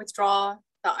not withdraw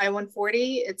the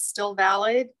I-140, it's still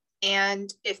valid.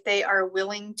 And if they are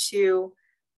willing to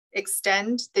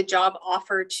extend the job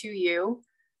offer to you,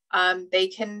 they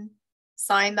can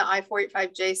sign the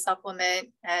I-485J supplement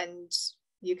and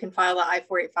you can file the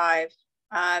I-485.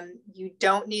 You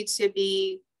don't need to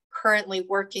be currently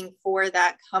working for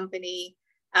that company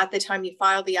at the time you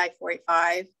file the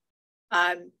I-485.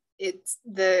 It's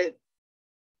the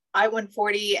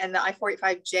I-140 and the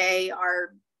I-485J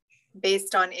are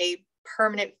based on a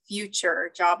permanent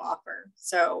future job offer.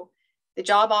 So the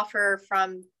job offer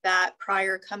from that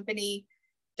prior company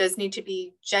does need to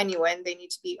be genuine. They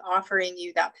need to be offering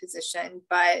you that position,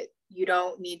 but you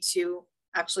don't need to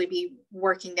actually be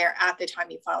working there at the time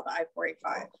you file the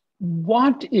I-485.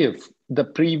 What if the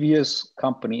previous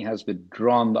company has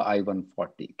withdrawn the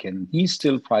I-140? Can he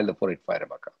still file the 485,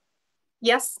 Rebecca?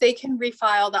 Yes, they can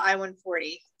refile the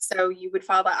I-140. So you would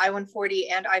file the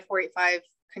I-140 and I-485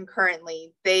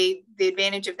 concurrently. The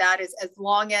advantage of that is as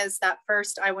long as that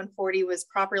first I-140 was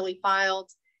properly filed,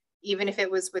 even if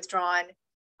it was withdrawn,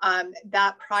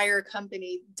 that prior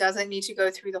company doesn't need to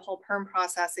go through the whole perm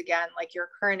process again like your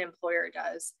current employer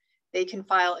does. They can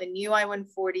file a new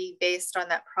I-140 based on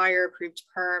that prior approved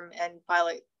perm and file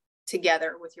it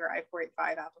together with your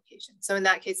I-485 application. So in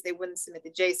that case, they wouldn't submit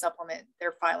the J supplement.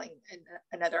 They're filing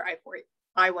another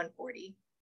I-140.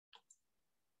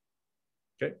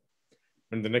 Okay.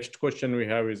 And the next question we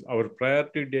have is, our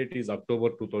priority date is October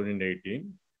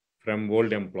 2018 from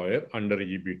old employer under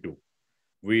EB2.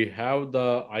 We have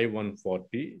the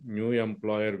I-140, new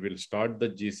employer will start the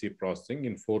GC processing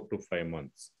in 4 to 5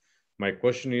 months. My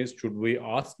question is, should we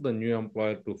ask the new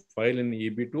employer to file in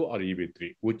EB2 or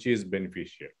EB3, which is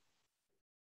beneficial?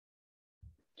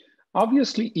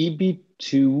 Obviously,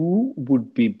 EB2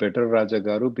 would be better, Raja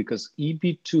Garu, because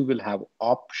EB2 will have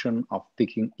option of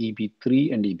picking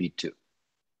EB3 and EB2.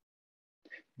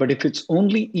 But if it's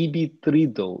only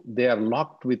EB3, though, they are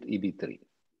locked with EB3.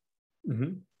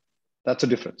 Mm-hmm. That's a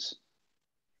difference.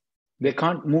 They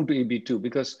can't move to EB2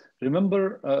 because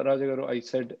remember, Raja Garu, I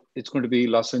said it's going to be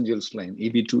Los Angeles line,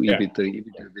 EB2, Yeah. EB3,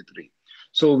 EB2, EB3.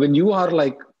 So when you are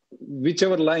like,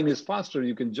 whichever line is faster,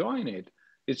 you can join it.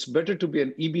 It's better to be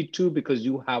an EB2 because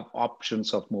you have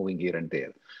options of moving here and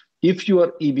there. If you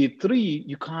are EB3,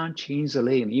 you can't change the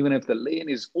lane. Even if the lane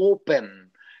is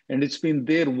open and it's been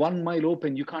there 1 mile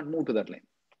open, you can't move to that lane.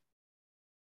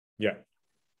 Yeah.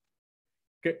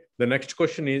 Okay. The next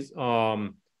question is,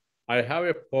 I have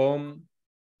a firm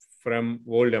from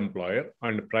old employer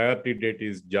and priority date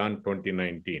is Jan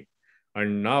 2019.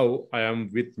 And now I am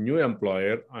with new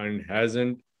employer and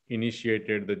hasn't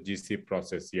initiated the GC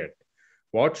process yet.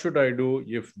 What should I do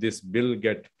if this bill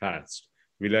gets passed?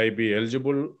 Will I be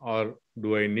eligible or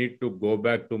do I need to go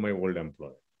back to my old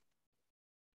employer?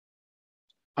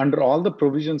 Under all the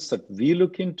provisions that we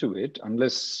look into it,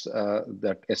 unless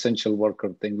that essential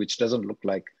worker thing, which doesn't look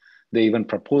like they even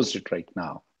proposed it right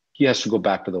now, he has to go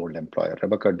back to the old employer.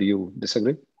 Rebecca, do you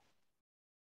disagree?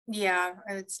 Yeah,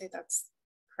 I would say that's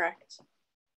correct.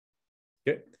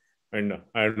 Okay. And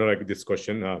I don't know, like this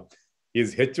question,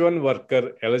 is H1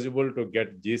 worker eligible to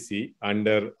get GC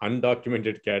under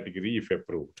undocumented category if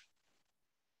approved?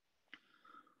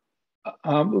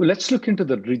 Let's look into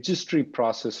the registry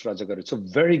process, Rajagaru. It's a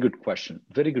very good question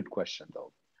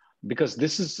though, because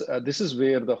this is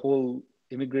where the whole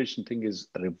immigration thing is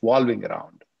revolving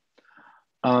around.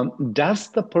 Does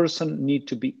the person need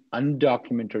to be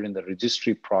undocumented in the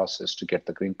registry process to get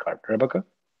the green card, Rebecca?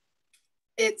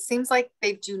 It seems like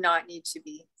they do not need to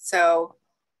be. So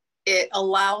it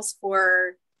allows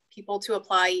for people to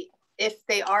apply if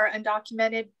they are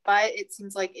undocumented, but it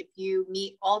seems like if you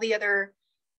meet all the other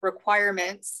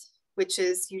requirements, which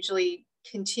is usually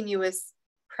continuous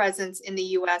presence in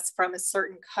the US from a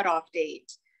certain cutoff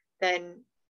date, then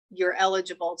you're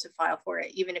eligible to file for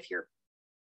it, even if you're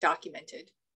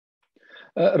documented.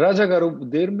 Raja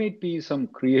Garu, there may be some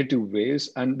creative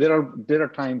ways, and there are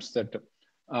times that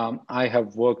I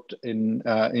have worked in,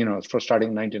 for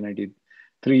starting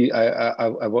 1993,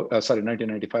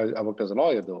 1995, I worked as a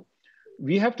lawyer though.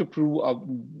 We have to prove,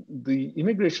 the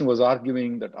immigration was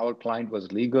arguing that our client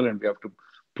was legal and we have to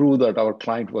prove that our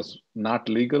client was not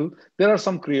legal. There are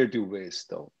some creative ways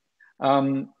though.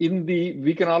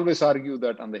 We can always argue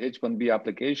that on the H-1B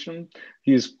application,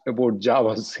 he's about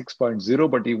Java 6.0,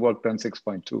 but he worked on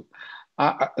 6.2.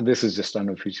 This is just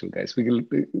unofficial, guys.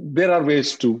 There are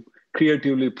ways to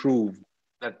creatively prove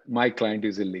that my client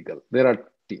is illegal. There are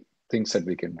things that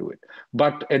we can do it.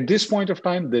 But at this point of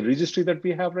time, the registry that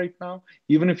we have right now,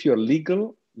 even if you're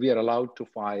legal, we are allowed to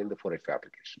file the 485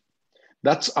 application.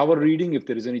 That's our reading. If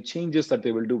there is any changes that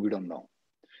they will do, we don't know.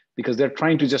 Because they're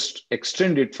trying to just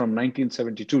extend it from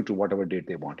 1972 to whatever date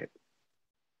they wanted.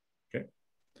 Okay.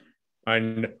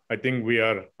 And I think we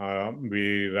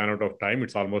ran out of time.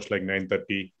 It's almost like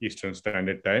 9:30 Eastern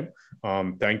Standard Time.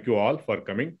 Thank you all for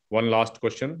coming. One last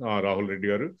question, Rahul Reddy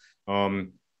garu.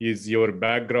 Is your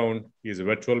background is a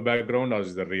virtual background or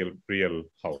is the real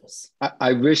house?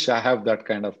 I wish I have that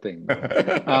kind of thing.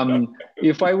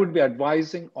 If I would be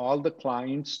advising all the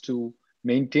clients to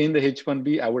maintain the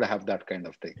H-1B, I would have that kind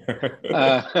of thing.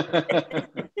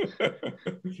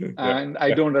 And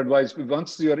I don't advise,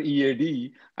 once you're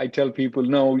EAD, I tell people,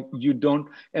 no, you don't.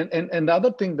 And the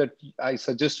other thing that I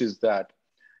suggest is that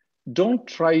don't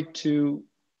try to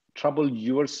trouble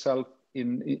yourself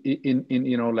in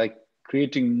like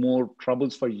creating more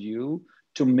troubles for you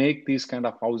to make these kind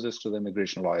of houses to the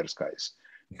immigration lawyers, guys.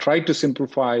 Try to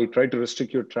simplify, try to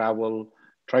restrict your travel,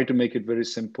 try to make it very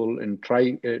simple, and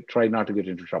try not to get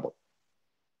into trouble.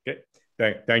 Okay,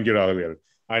 thank you, Rahul.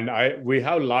 And we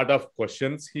have a lot of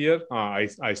questions here. I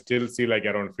still see like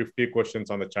around 50 questions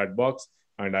on the chat box,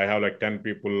 and I have like 10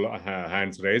 people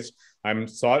hands raised. I'm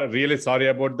really sorry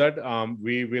about that.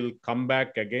 We will come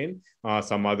back again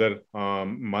some other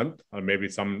month, or maybe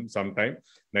sometime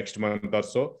next month or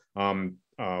so.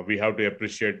 We have to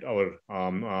appreciate our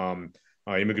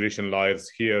immigration lawyers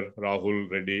here, Rahul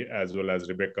Reddy as well as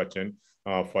Rebecca Chen,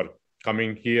 for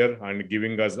coming here and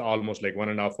giving us almost like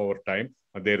 1.5 hour time,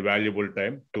 their valuable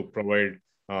time to provide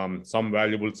some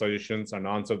valuable suggestions and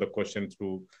answer the questions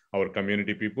to our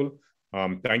community people.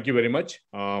 Thank you very much.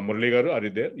 Murali Garu, are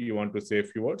you there? You want to say a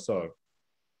few words or?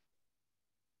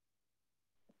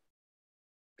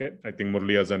 Okay, I think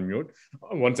Murali is on mute.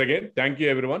 Once again, thank you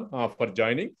everyone for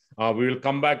joining. We will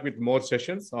come back with more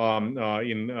sessions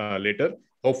later.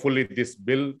 Hopefully this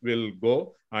bill will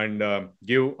go and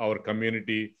give our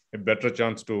community a better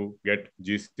chance to get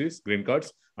GCs, green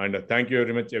cards. And thank you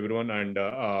very much, everyone. And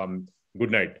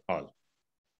good night, all.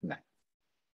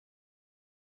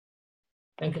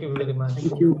 Thank you very much.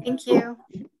 Thank you. Thank you.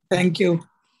 Thank you.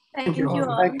 Thank you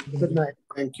all. Good night.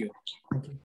 Thank you.